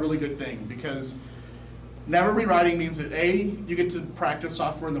that's been a really good thing, because never rewriting means that A, you get to practice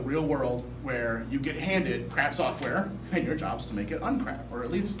software in the real world where you get handed crap software, and your job's to make it uncrap, or at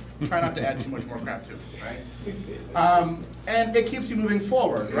least try not to add too much more crap to it, right? And it keeps you moving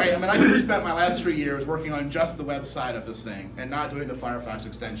forward, right? I mean, I could have spent my last 3 years working on just the web side of this thing, and not doing the Firefox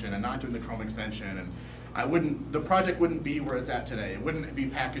extension, and not doing the Chrome extension, and the project wouldn't be where it's at today. It wouldn't be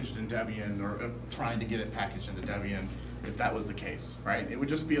packaged in Debian, or trying to get it packaged into Debian, if that was the case, right? It would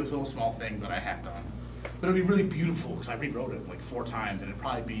just be this little small thing that I hacked on. But it'd be really beautiful, because I rewrote it like 4 times, and it'd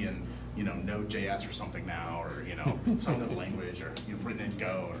probably be in, you know, Node.js or something now, or, you know, some other language, or you've written in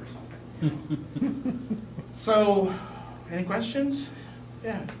Go or something. You know. So, any questions?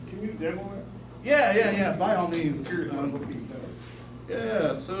 Yeah. Can you demo it? Yeah, by all means.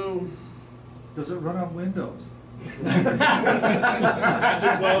 Yeah, so. Does it run on Windows? Just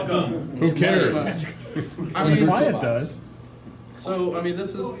welcome. Who cares? I mean, Quiet does. So, I mean,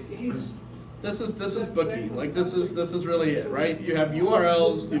 this is Bookie. Like, this is really it, right? You have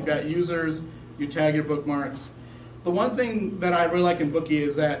URLs, you've got users, you tag your bookmarks. The one thing that I really like in Bookie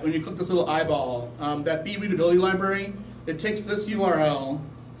is that when you click this little eyeball, that B-readability library, it takes this URL.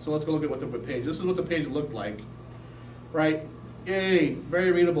 So let's go look at what the page. This is what the page looked like, right? Yay,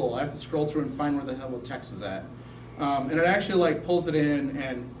 very readable. I have to scroll through and find where the hell the text is at. And it actually like pulls it in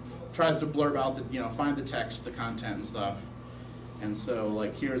and tries to blurb out the, you know, find the text, the content and stuff. And so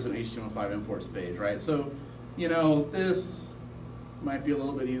like here's an HTML5 imports page, right? So, you know, this might be a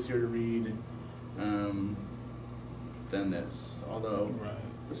little bit easier to read than this, although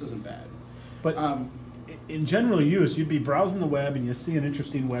this isn't bad. But in general use, you'd be browsing the web and you see an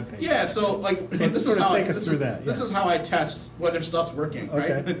interesting web page. Yeah, so like this sort is of how take us through that. This is how I test whether stuff's working,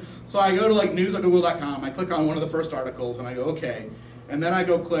 right? Okay. So I go to like news.google.com, I click on one of the first articles, and I go okay, and then I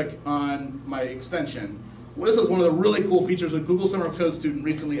go click on my extension. Well, this is one of the really cool features that Google Summer of Code student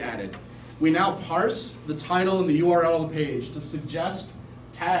recently added. We now parse the title and the URL of the page to suggest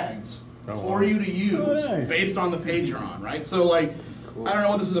tags for you to use based on the page you're on, right? So like, I don't know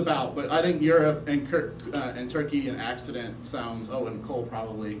what this is about, but I think Europe and Turkey and accident sounds, and Cole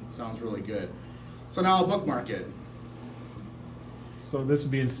probably sounds really good. So now I'll bookmark it. So this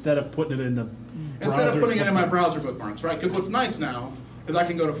would be instead of putting it in the Instead of putting it in my browser bookmarks, right? Because what's nice now is I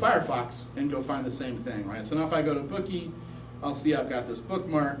can go to Firefox and go find the same thing, right? So now if I go to Bookie, I'll see I've got this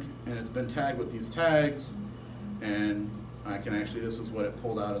bookmark, and it's been tagged with these tags, and I can actually, this is what it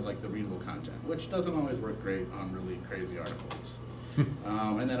pulled out as like the readable content, which doesn't always work great on really crazy articles.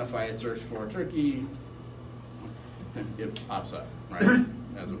 And then if I search for Turkey, it pops up, right,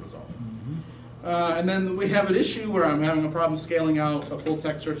 as a result. And then we have an issue where I'm having a problem scaling out a full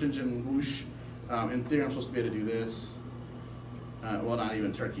text search engine whoosh. In theory, I'm supposed to be able to do this. well, not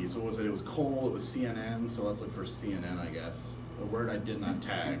even Turkey. So what was it? It was coal. It was CNN. So let's look for CNN, I guess. A word I did not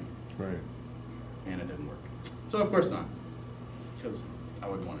tag, Right. and it didn't work. So of course not, because I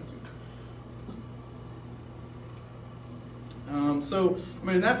would want it to. So I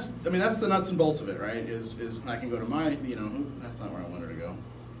mean that's the nuts and bolts of it, right? Is I can go to my, that's not where I wanted to go.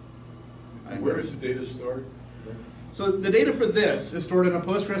 Where is the data stored? So the data for this is stored in a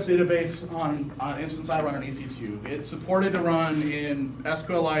Postgres database on instance I run on EC2. It's supported to run in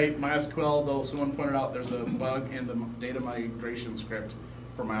SQLite, MySQL, though someone pointed out there's a bug in the data migration script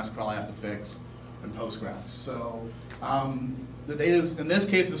for MySQL I have to fix, and Postgres. So the data is, in this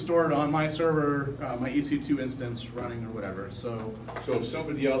case, is stored on my server, my EC2 instance running or whatever. So if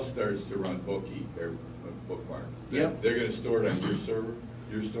somebody else starts to run Bookie, their bookmark, Yep. they're gonna store it on your server?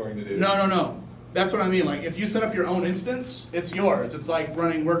 You're storing the data? No. That's what I mean. Like, if you set up your own instance, it's yours. It's like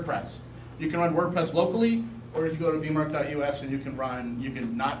running WordPress. You can run WordPress locally, or you go to bookmark.us and you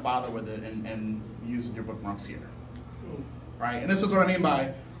can not bother with it and use your bookmarks here. Right? And this is what I mean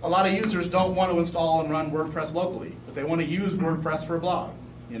by, a lot of users don't want to install and run WordPress locally, but they want to use WordPress for a blog.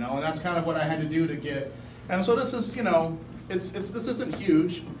 And that's kind of what I had to do to get, and so this is, this isn't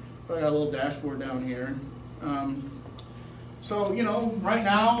huge, but I got a little dashboard down here. So, right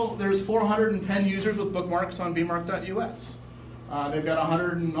now, there's 410 users with bookmarks on bookmark.us. They've got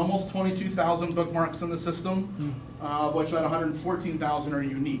almost 22,000 bookmarks in the system, of which about 114,000 are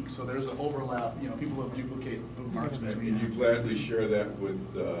unique. So there's an overlap, people have duplicate bookmarks between. Can you gladly share that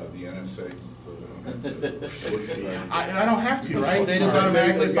with the NSA? I don't have to, right? They just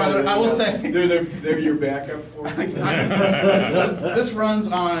automatically find it. I will say. They're your backup for you? So this runs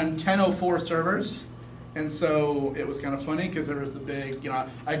on 1004 servers. And so it was kind of funny because there was the big, I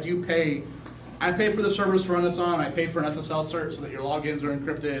pay for the servers to run this on. I pay for an SSL cert so that your logins are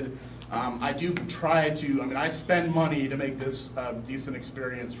encrypted. I do try to, I spend money to make this a decent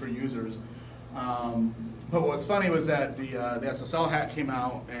experience for users. But what was funny was that the SSL hack came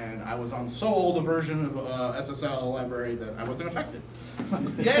out, and I was on so old a version of SSL library that I wasn't affected.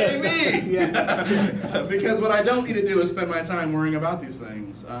 Yay me! Because what I don't need to do is spend my time worrying about these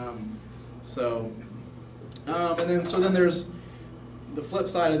things. So then there's the flip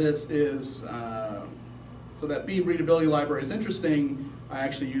side of this is so that B readability library is interesting. I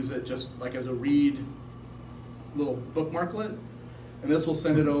actually use it just like as a read little bookmarklet, and this will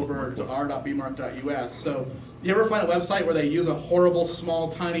send it over to r.bmark.us. So you ever find a website where they use a horrible small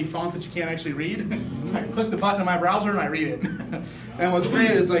tiny font that you can't actually read? I click the button in my browser and I read it. And what's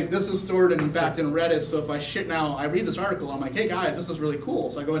great is like this is stored in fact in Redis. So if I read this article, I'm like, hey guys, this is really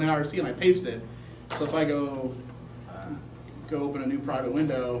cool. So I go into IRC and I paste it. So if I go open a new private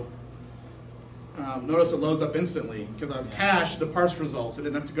window, notice it loads up instantly because I've cached the parse results. I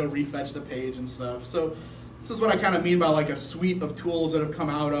didn't have to go refetch the page and stuff. So this is what I kind of mean by like a suite of tools that have come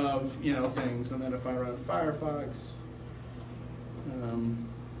out of things. And then if I run Firefox,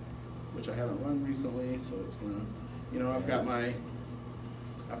 which I haven't run recently, so it's gonna, I've got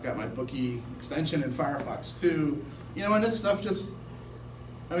my Bookie extension in Firefox too. And this stuff just.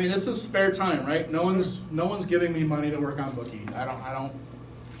 This is spare time, right? No one's giving me money to work on Bookie. I don't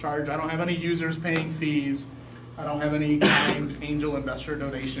charge. I don't have any users paying fees. I don't have any kind angel investor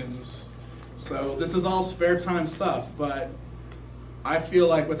donations. So this is all spare time stuff. But I feel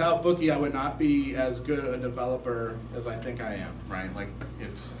like without Bookie, I would not be as good a developer as I think I am, right? Like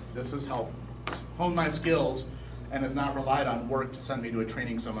this has helped hone my skills and has not relied on work to send me to a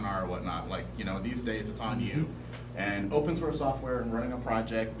training seminar or whatnot. Like these days it's on you. And open source software and running a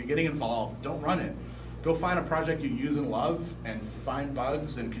project, be getting involved, don't run it. Go find a project you use and love and find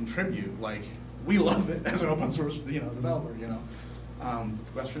bugs and contribute. Like, we love it as an open source developer,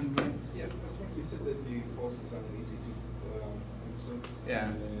 Question? Yeah, you said that you host this on an EC2 instance. Yeah.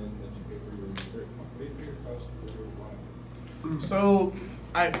 And that you pay for your reserve. What do you pay your cost for your one? So,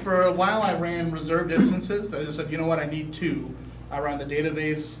 for a while I ran reserved instances. I just said, I need two. I run the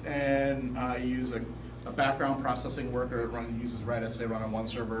database and I use a background processing worker. It uses Redis. They run on one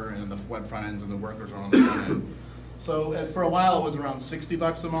server, and the web front end and the workers are on the front end. So for a while it was around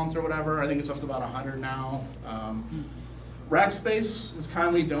 $60 a month or whatever. I think it's up to about $100 now. Rackspace has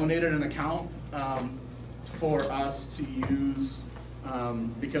kindly donated an account for us to use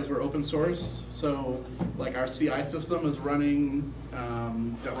because we're open source. So like our CI system is running,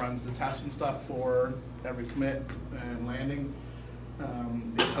 that runs the tests and stuff for every commit and landing.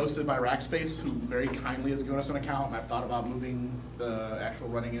 It's hosted by Rackspace, who very kindly has given us an account, and I've thought about moving the actual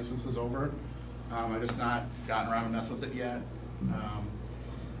running instances over. I've just not gotten around to mess with it yet.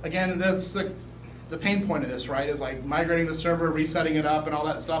 Again, that's the pain point of this, right? Is like migrating the server, resetting it up, and all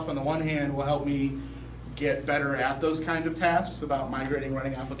that stuff on the one hand will help me get better at those kind of tasks about migrating,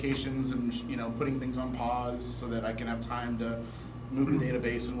 running applications, and putting things on pause so that I can have time to move the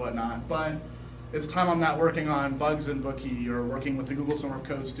database and whatnot. But it's time I'm not working on bugs in Bookie or working with the Google Summer of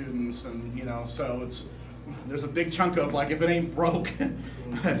Code students, and so there's a big chunk of like, if it ain't broke,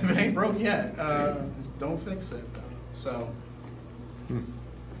 if it ain't broke yet, don't fix it. So.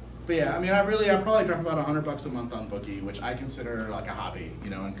 But yeah, I mean, I probably drop about $100 a month on Bookie, which I consider like a hobby,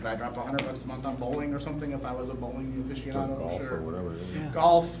 and could I drop $100 a month on bowling or something if I was a bowling aficionado? Golf Sure. or whatever. Yeah.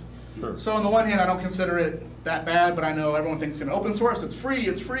 Golf. Sure. So on the one hand, I don't consider it that bad, but I know everyone thinks in open source, it's free,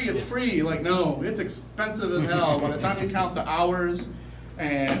 it's free, it's free. Like, no, it's expensive as hell. By the time you count the hours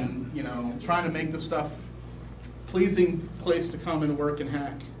and, trying to make this stuff pleasing place to come and work and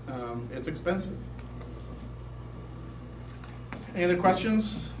hack, it's expensive. Any other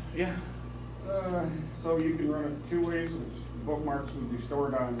questions? Yeah. So you can run it two ways. Bookmarks would be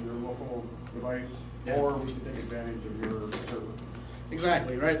stored on your local device, Yeah. or we can take advantage of your server.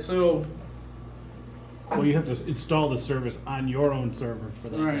 Exactly, right? So, Well, you have to install the service on your own server for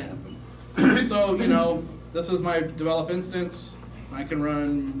that Right. to happen. so this is my develop instance. I can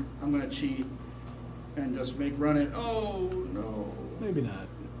run, I'm going to cheat and just run it. Oh, no. Maybe not.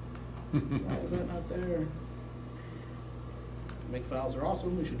 Why is that not there? Make files are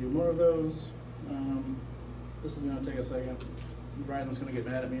awesome. We should do more of those. This is going to take a second. Brandon's going to get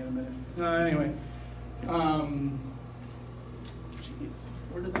mad at me in a minute. Anyway. Jeez,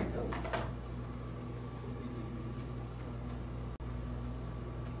 where did that go?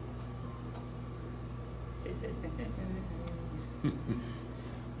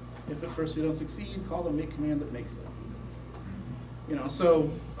 If at first you don't succeed, call the make command that makes it. I don't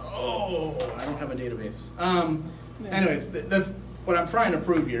have a database. Anyways, what I'm trying to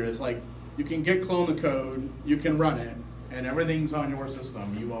prove here is like, you can clone the code, you can run it, and everything's on your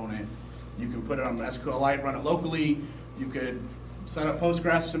system. You own it. You can put it on SQLite, run it locally. You could set up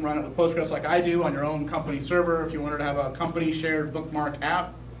Postgres and run it with Postgres like I do on your own company server. If you wanted to have a company shared bookmark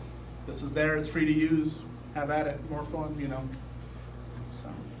app, this is there. It's free to use. Have at it. More fun,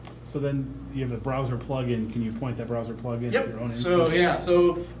 So then you have a browser plugin. Can you point that browser plugin Yep. to your own So instance?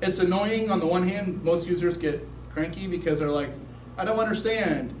 so it's annoying on the one hand. Most users get cranky because they're like, I don't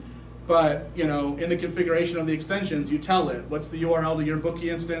understand. But in the configuration of the extensions, you tell it what's the URL to your Bookie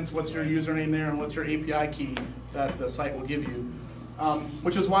instance, what's your username there, and what's your API key that the site will give you.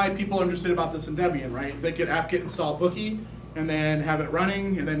 Which is why people are interested about this in Debian, right? They could apt-get install Bookie and then have it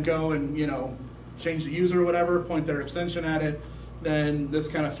running, and then go and change the user or whatever, point their extension at it. Then this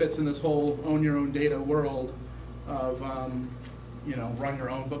kind of fits in this whole own your own data world of run your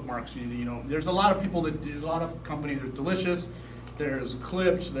own bookmarks. There's a lot of people there's a lot of companies. There's Delicious, there's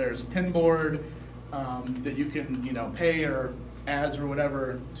Clipped, there's Pinboard that you can pay or ads or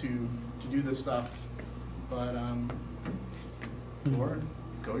whatever to do this stuff. But or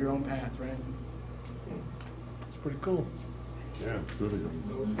go your own path, right? It's pretty cool. Yeah, it's really good.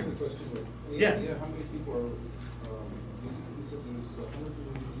 So, I have a question. Yeah. How many people are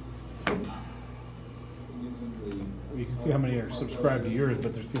You can see how many are subscribed to yours,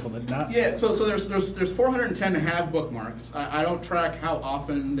 but there's people that not. Yeah, so there's 410 to have bookmarks. I don't track how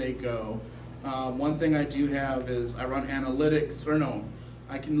often they go. One thing I do have is I run analytics, or no,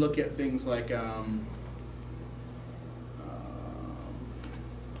 I can look at things like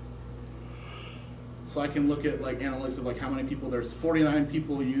so I can look at like analytics of like how many people. There's 49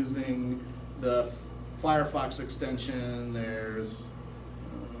 people using the Firefox extension. There's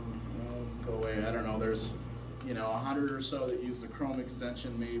go away. I don't know. There's 100 or so that use the Chrome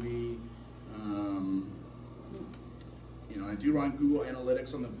extension, maybe. I do run Google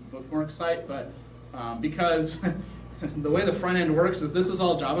Analytics on the bookmark site, but because the way the front end works is this is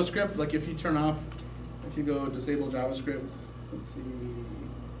all JavaScript. Like if you go disable JavaScript, let's see.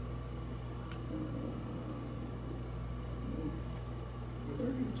 Where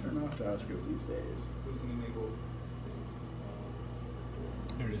do you turn off JavaScript these days?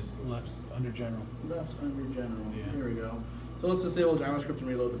 There it is, left under general. Left under general. Yeah. Here we go. So let's disable JavaScript and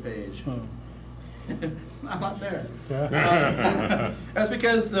reload the page. Oh. Not there. That's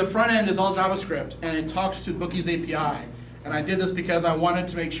because the front end is all JavaScript and it talks to Bookie's API. And I did this because I wanted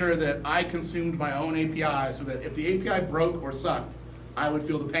to make sure that I consumed my own API so that if the API broke or sucked, I would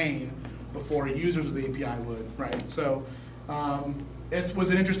feel the pain before users of the API would, right? So it was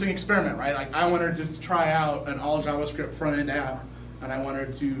an interesting experiment, right? Like I wanted to just try out an all JavaScript front end app, and I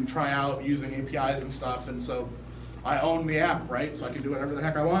wanted to try out using APIs and stuff, and so I own the app, right? So I can do whatever the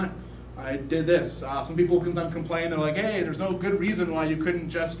heck I want. I did this. Some people sometimes complain, they're like, hey, there's no good reason why you couldn't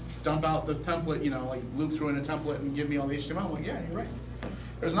just dump out the template, like loop through in a template and give me all the HTML. I'm like, yeah, you're right.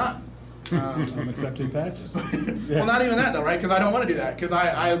 There's not. I'm accepting patches. Well, not even that though, right? Because I don't want to do that, because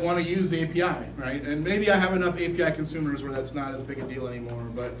I want to use the API, right? And maybe I have enough API consumers where that's not as big a deal anymore,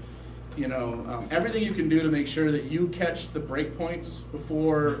 but you know, everything you can do to make sure that you catch the breakpoints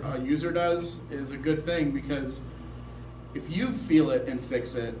before a user does is a good thing, because if you feel it and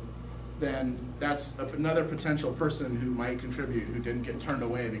fix it, then that's another potential person who might contribute who didn't get turned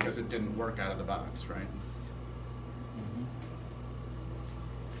away because it didn't work out of the box, right?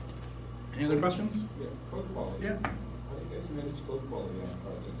 Any other questions? Yeah, code quality. Yeah. How do you guys manage code quality on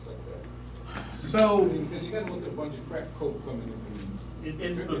projects like that? So, Because you gotta look at a bunch of crap code coming in from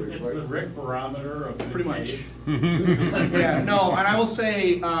It's contributors, the right? Rick barometer of good pretty much. faith. Yeah, no, and I will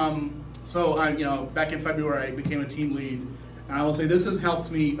say, so I, you know, back in February, I became a team lead, and I will say this has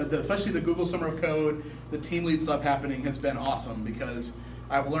helped me, especially the Google Summer of Code, the team lead stuff happening has been awesome, because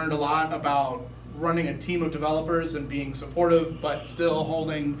I've learned a lot about running a team of developers and being supportive, but still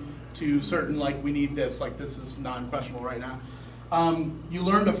holding to certain, like, we need this, like, this is non-questionable right now. You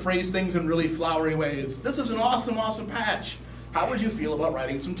learn to phrase things in really flowery ways. This is an awesome, awesome patch. How would you feel about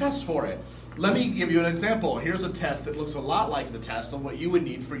writing some tests for it? Let me give you an example. Here's a test that looks a lot like the test of what you would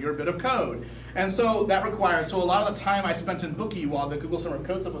need for your bit of code. And so that requires, so a lot of the time I spent in Bookie while the Google Summer of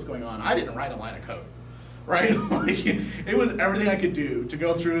Code stuff was going on, I didn't write a line of code, right? Like, it was everything I could do to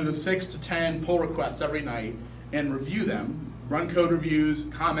go through the 6 to 10 pull requests every night and review them, run code reviews,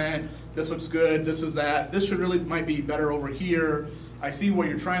 comment, this looks good, this is that, this should really might be better over here, I see what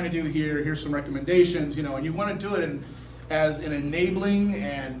you're trying to do here, here's some recommendations, you know, and you want to do it as an enabling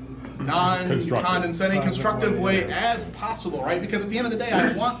and non-condescending, constructive way as possible, right? Because at the end of the day,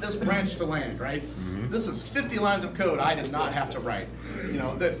 I want this branch to land, right? This is 50 lines of code I did not have to write. You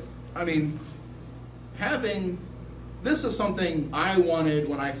know, that, I mean, this is something I wanted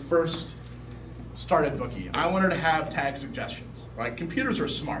when I first started Bookie. I wanted to have tag suggestions, right? Computers are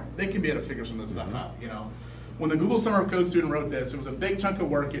smart. They can be able to figure some of this stuff out, you know? When the Google Summer of Code student wrote this, it was a big chunk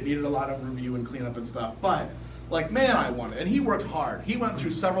of work. It needed a lot of review and cleanup and stuff, but like, man, I wanted it. And he worked hard. He went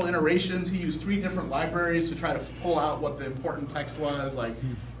through several iterations. He used 3 different libraries to try to pull out what the important text was. Like,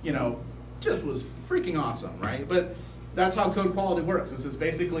 you know, just was freaking awesome, right? But that's how code quality works. This is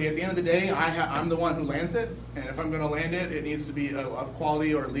basically, at the end of the day, I'm the one who lands it. And if I'm going to land it, it needs to be of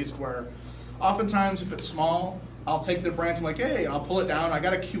quality, or at least where, oftentimes, if it's small, I'll take the branch and like, hey, I'll pull it down. I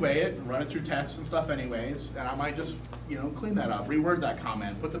got to QA it and run it through tests and stuff anyways. And I might just, you know, clean that up, reword that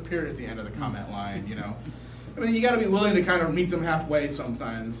comment, put the period at the end of the comment line, you know. I mean, you got to be willing to kind of meet them halfway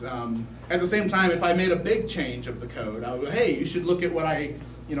sometimes. At the same time, if I made a big change of the code, I would go, hey, you should look at what I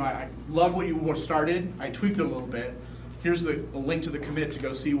love what you started. I tweaked it a little bit. Here's a link to the commit to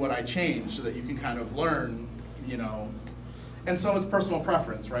go see what I changed, so that you can kind of learn, you know. And so it's personal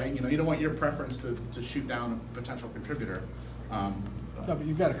preference, right? You know, you don't want your preference to shoot down a potential contributor. No, but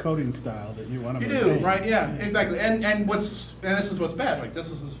you've got a coding style that you want to You maintain. do, right? Yeah, exactly. And this is what's bad. Like, this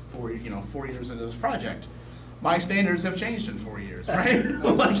is 4 years into this project. My standards have changed in 4 years, right?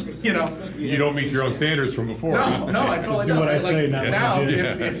 Like, you know. You don't meet your own standards from before. No, I totally Do don't. what I Like, say, not what now, you do.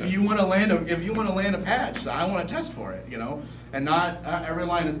 if you want to land a patch, I want to test for it, you know, and not every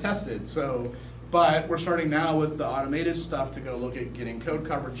line is tested. So, but we're starting now with the automated stuff to go look at getting code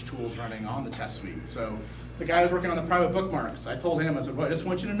coverage tools running on the test suite. So, the guy who's working on the private bookmarks, I told him, I said, well, I just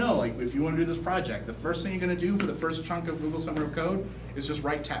want you to know, like, if you want to do this project, the first thing you're going to do for the first chunk of Google Summer of Code is just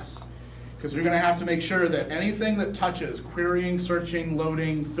write tests. Because you're going to have to make sure that anything that touches querying, searching,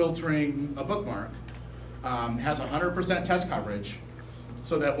 loading, filtering a bookmark has 100% test coverage,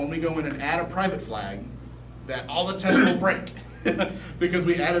 so that when we go in and add a private flag, that all the tests will break. Because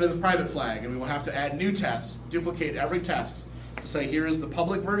we added a private flag, and we will have to add new tests, duplicate every test, to say here is the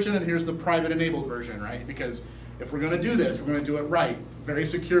public version and here's the private enabled version, right? Because if we're going to do this, we're going to do it right, very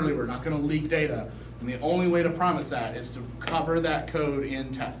securely. We're not going to leak data. And the only way to promise that is to cover that code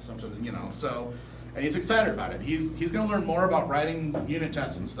in tests, you know. So, and he's excited about it. He's going to learn more about writing unit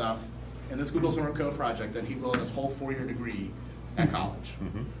tests and stuff in this Google Summer Code project than he will in his whole 4-year degree at college.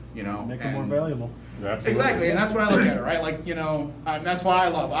 You know, Make it more valuable. Absolutely. Exactly, and that's why I look at it, right? Like, you know, that's why I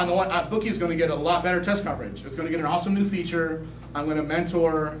love. Bookie is going to get a lot better test coverage. It's going to get an awesome new feature. I'm going to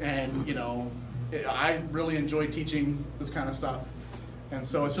mentor, and you know, I really enjoy teaching this kind of stuff. And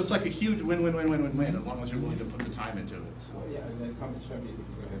so it's just like a huge win-win-win-win-win-win as long as you're willing to put the time into it. So, Oh, yeah, and then how much time do you think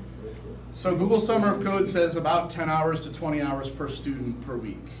you're going to have to wait for? so Google Summer of Code says about 10 hours to 20 hours per student per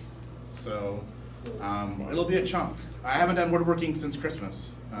week. So it'll be a chunk. I haven't done woodworking since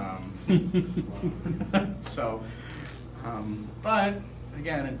Christmas. So, but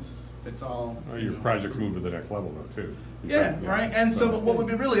again, it's all. Well, your projects move to the next level though, too. Yeah, right. And so what would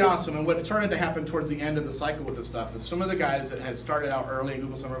be really awesome, and what started to happen towards the end of the cycle with this stuff, is some of the guys that had started out early in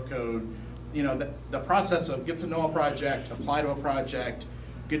Google Summer of Code, you know, the process of get to know a project, apply to a project,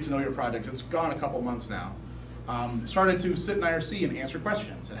 get to know your project, it's gone a couple months now. Started to sit in IRC and answer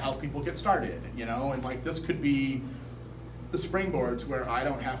questions and help people get started, you know, and like this could be the springboard to where I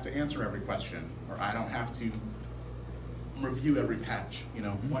don't have to answer every question, or I don't have to review every patch, you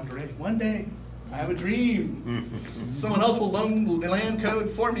know. One day, I have a dream. Someone else will land code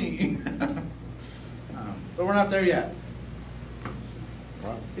for me. But we're not there yet.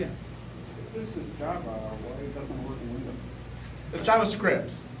 Wow. Yeah. If this is Java, why it doesn't work in Windows? It's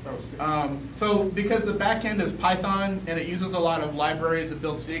JavaScript. So because the backend is Python and it uses a lot of libraries that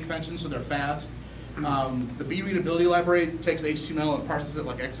build C extensions, so they're fast. The B readability library takes HTML and parses it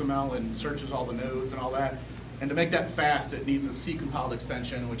like XML and searches all the nodes and all that. And to make that fast, it needs a C compiled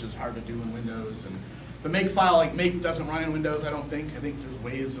extension, which is hard to do in Windows. And the make file, like make, doesn't run in Windows, I don't think. I think there's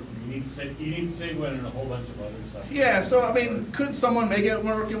ways of. You need Sigwin and a whole bunch of other stuff. Yeah, so I mean, could someone make it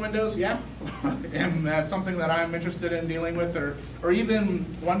work in Windows? Yeah. And that's something that I'm interested in dealing with. Or even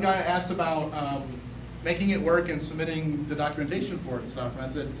one guy asked about making it work and submitting the documentation for it and stuff. And I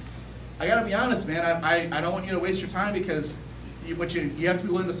said, I gotta be honest, man, I don't want you to waste your time, because you have to be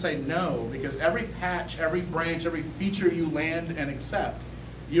willing to say no, because every patch, every branch, every feature you land and accept,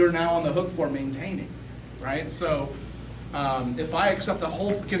 you're now on the hook for maintaining, right? So if I accept a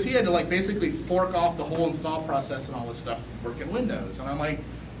whole, because he had to like basically fork off the whole install process and all this stuff to work in Windows, and I'm like,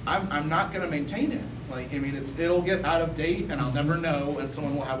 I'm not going to maintain it. Like, I mean, it'll get out of date, and I'll never know, and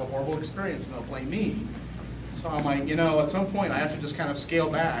someone will have a horrible experience, and they'll blame me. So I'm like, you know, at some point I have to just kind of scale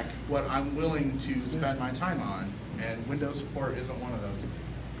back what I'm willing to spend my time on, and Windows support isn't one of those.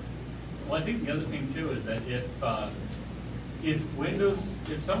 Well, I think the other thing too is that if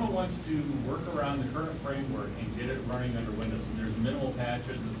someone wants to work around the current framework and get it running under Windows, and there's minimal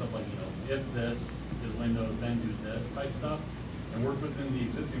patches and stuff like, you know, if this is Windows, then do this type stuff, and work within the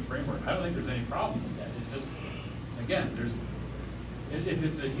existing framework, I don't think there's any problem with that. It's just, again, if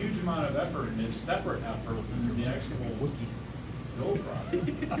it's a huge amount of effort and it's separate effort from the actual build process.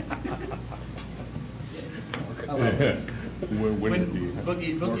 I love this.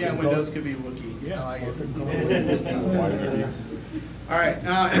 Wookie. Bookie on Windows could be Wookie. Yeah. I like it. Wookie. All right,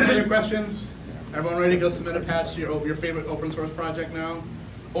 any other questions? Everyone ready to go submit a patch to your favorite open source project now?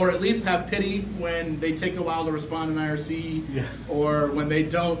 Or at least have pity when they take a while to respond in IRC, Yeah. or when they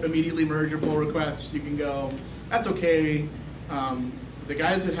don't immediately merge your pull requests, you can go, that's okay. The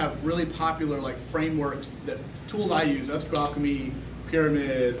guys that have really popular like frameworks, that tools I use, SQ Alchemy,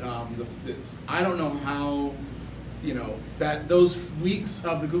 Pyramid, I don't know how, you know, that those weeks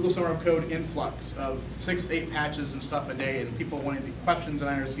of the Google Summer of Code influx of 6 to 8 patches and stuff a day, and people wanting the questions in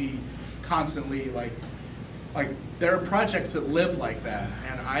IRC constantly, like there are projects that live like that,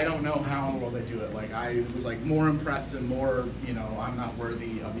 and I don't know how in the world they do it. Like I was like more impressed and more, you know, I'm not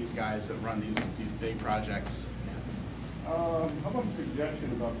worthy of these guys that run these big projects. How about a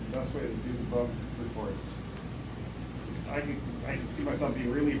suggestion about the best way to do the bug reports? I can see myself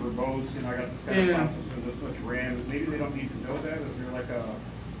being really verbose, you know, I got this kind of processor, this much RAM. Maybe they don't need to know that. Is there like a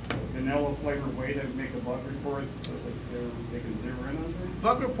vanilla flavored way to make a bug report so that they can zero in on it?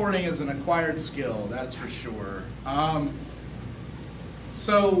 Bug reporting is an acquired skill, that's for sure.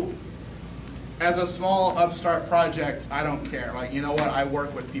 So, as a small upstart project, I don't care. Like, you know what? I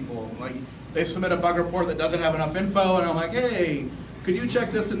work with people. Like, they submit a bug report that doesn't have enough info, and I'm like, hey, could you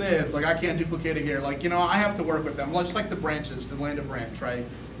check this and this? Like, I can't duplicate it here. Like, you know, I have to work with them. Well, just like the branches, to land a branch, right?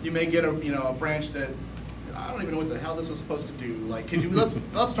 You may get a branch that I don't even know what the hell this is supposed to do. Like, could you let's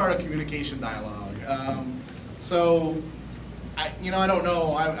start a communication dialogue. So, I don't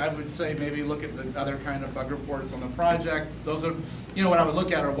know. I would say maybe look at the other kind of bug reports on the project. Those are, what I would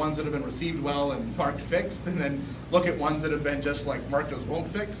look at are ones that have been received well and marked fixed, and then look at ones that have been just like marked as won't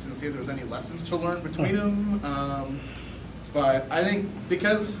fix and see if there's any lessons to learn between them. But I think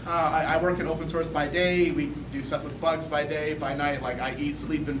because I work in open source by day, we do stuff with bugs by day, by night. Like I eat,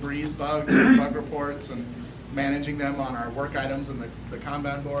 sleep, and breathe bugs and bug reports and managing them on our work items and the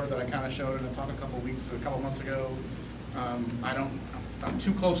Kanban board that I kind of showed in a talk a couple months ago. I'm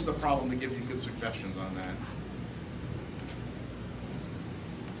too close to the problem to give you good suggestions on that.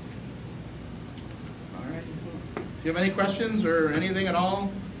 All right. If you have any questions or anything at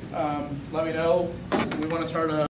all, let me know. We want to start a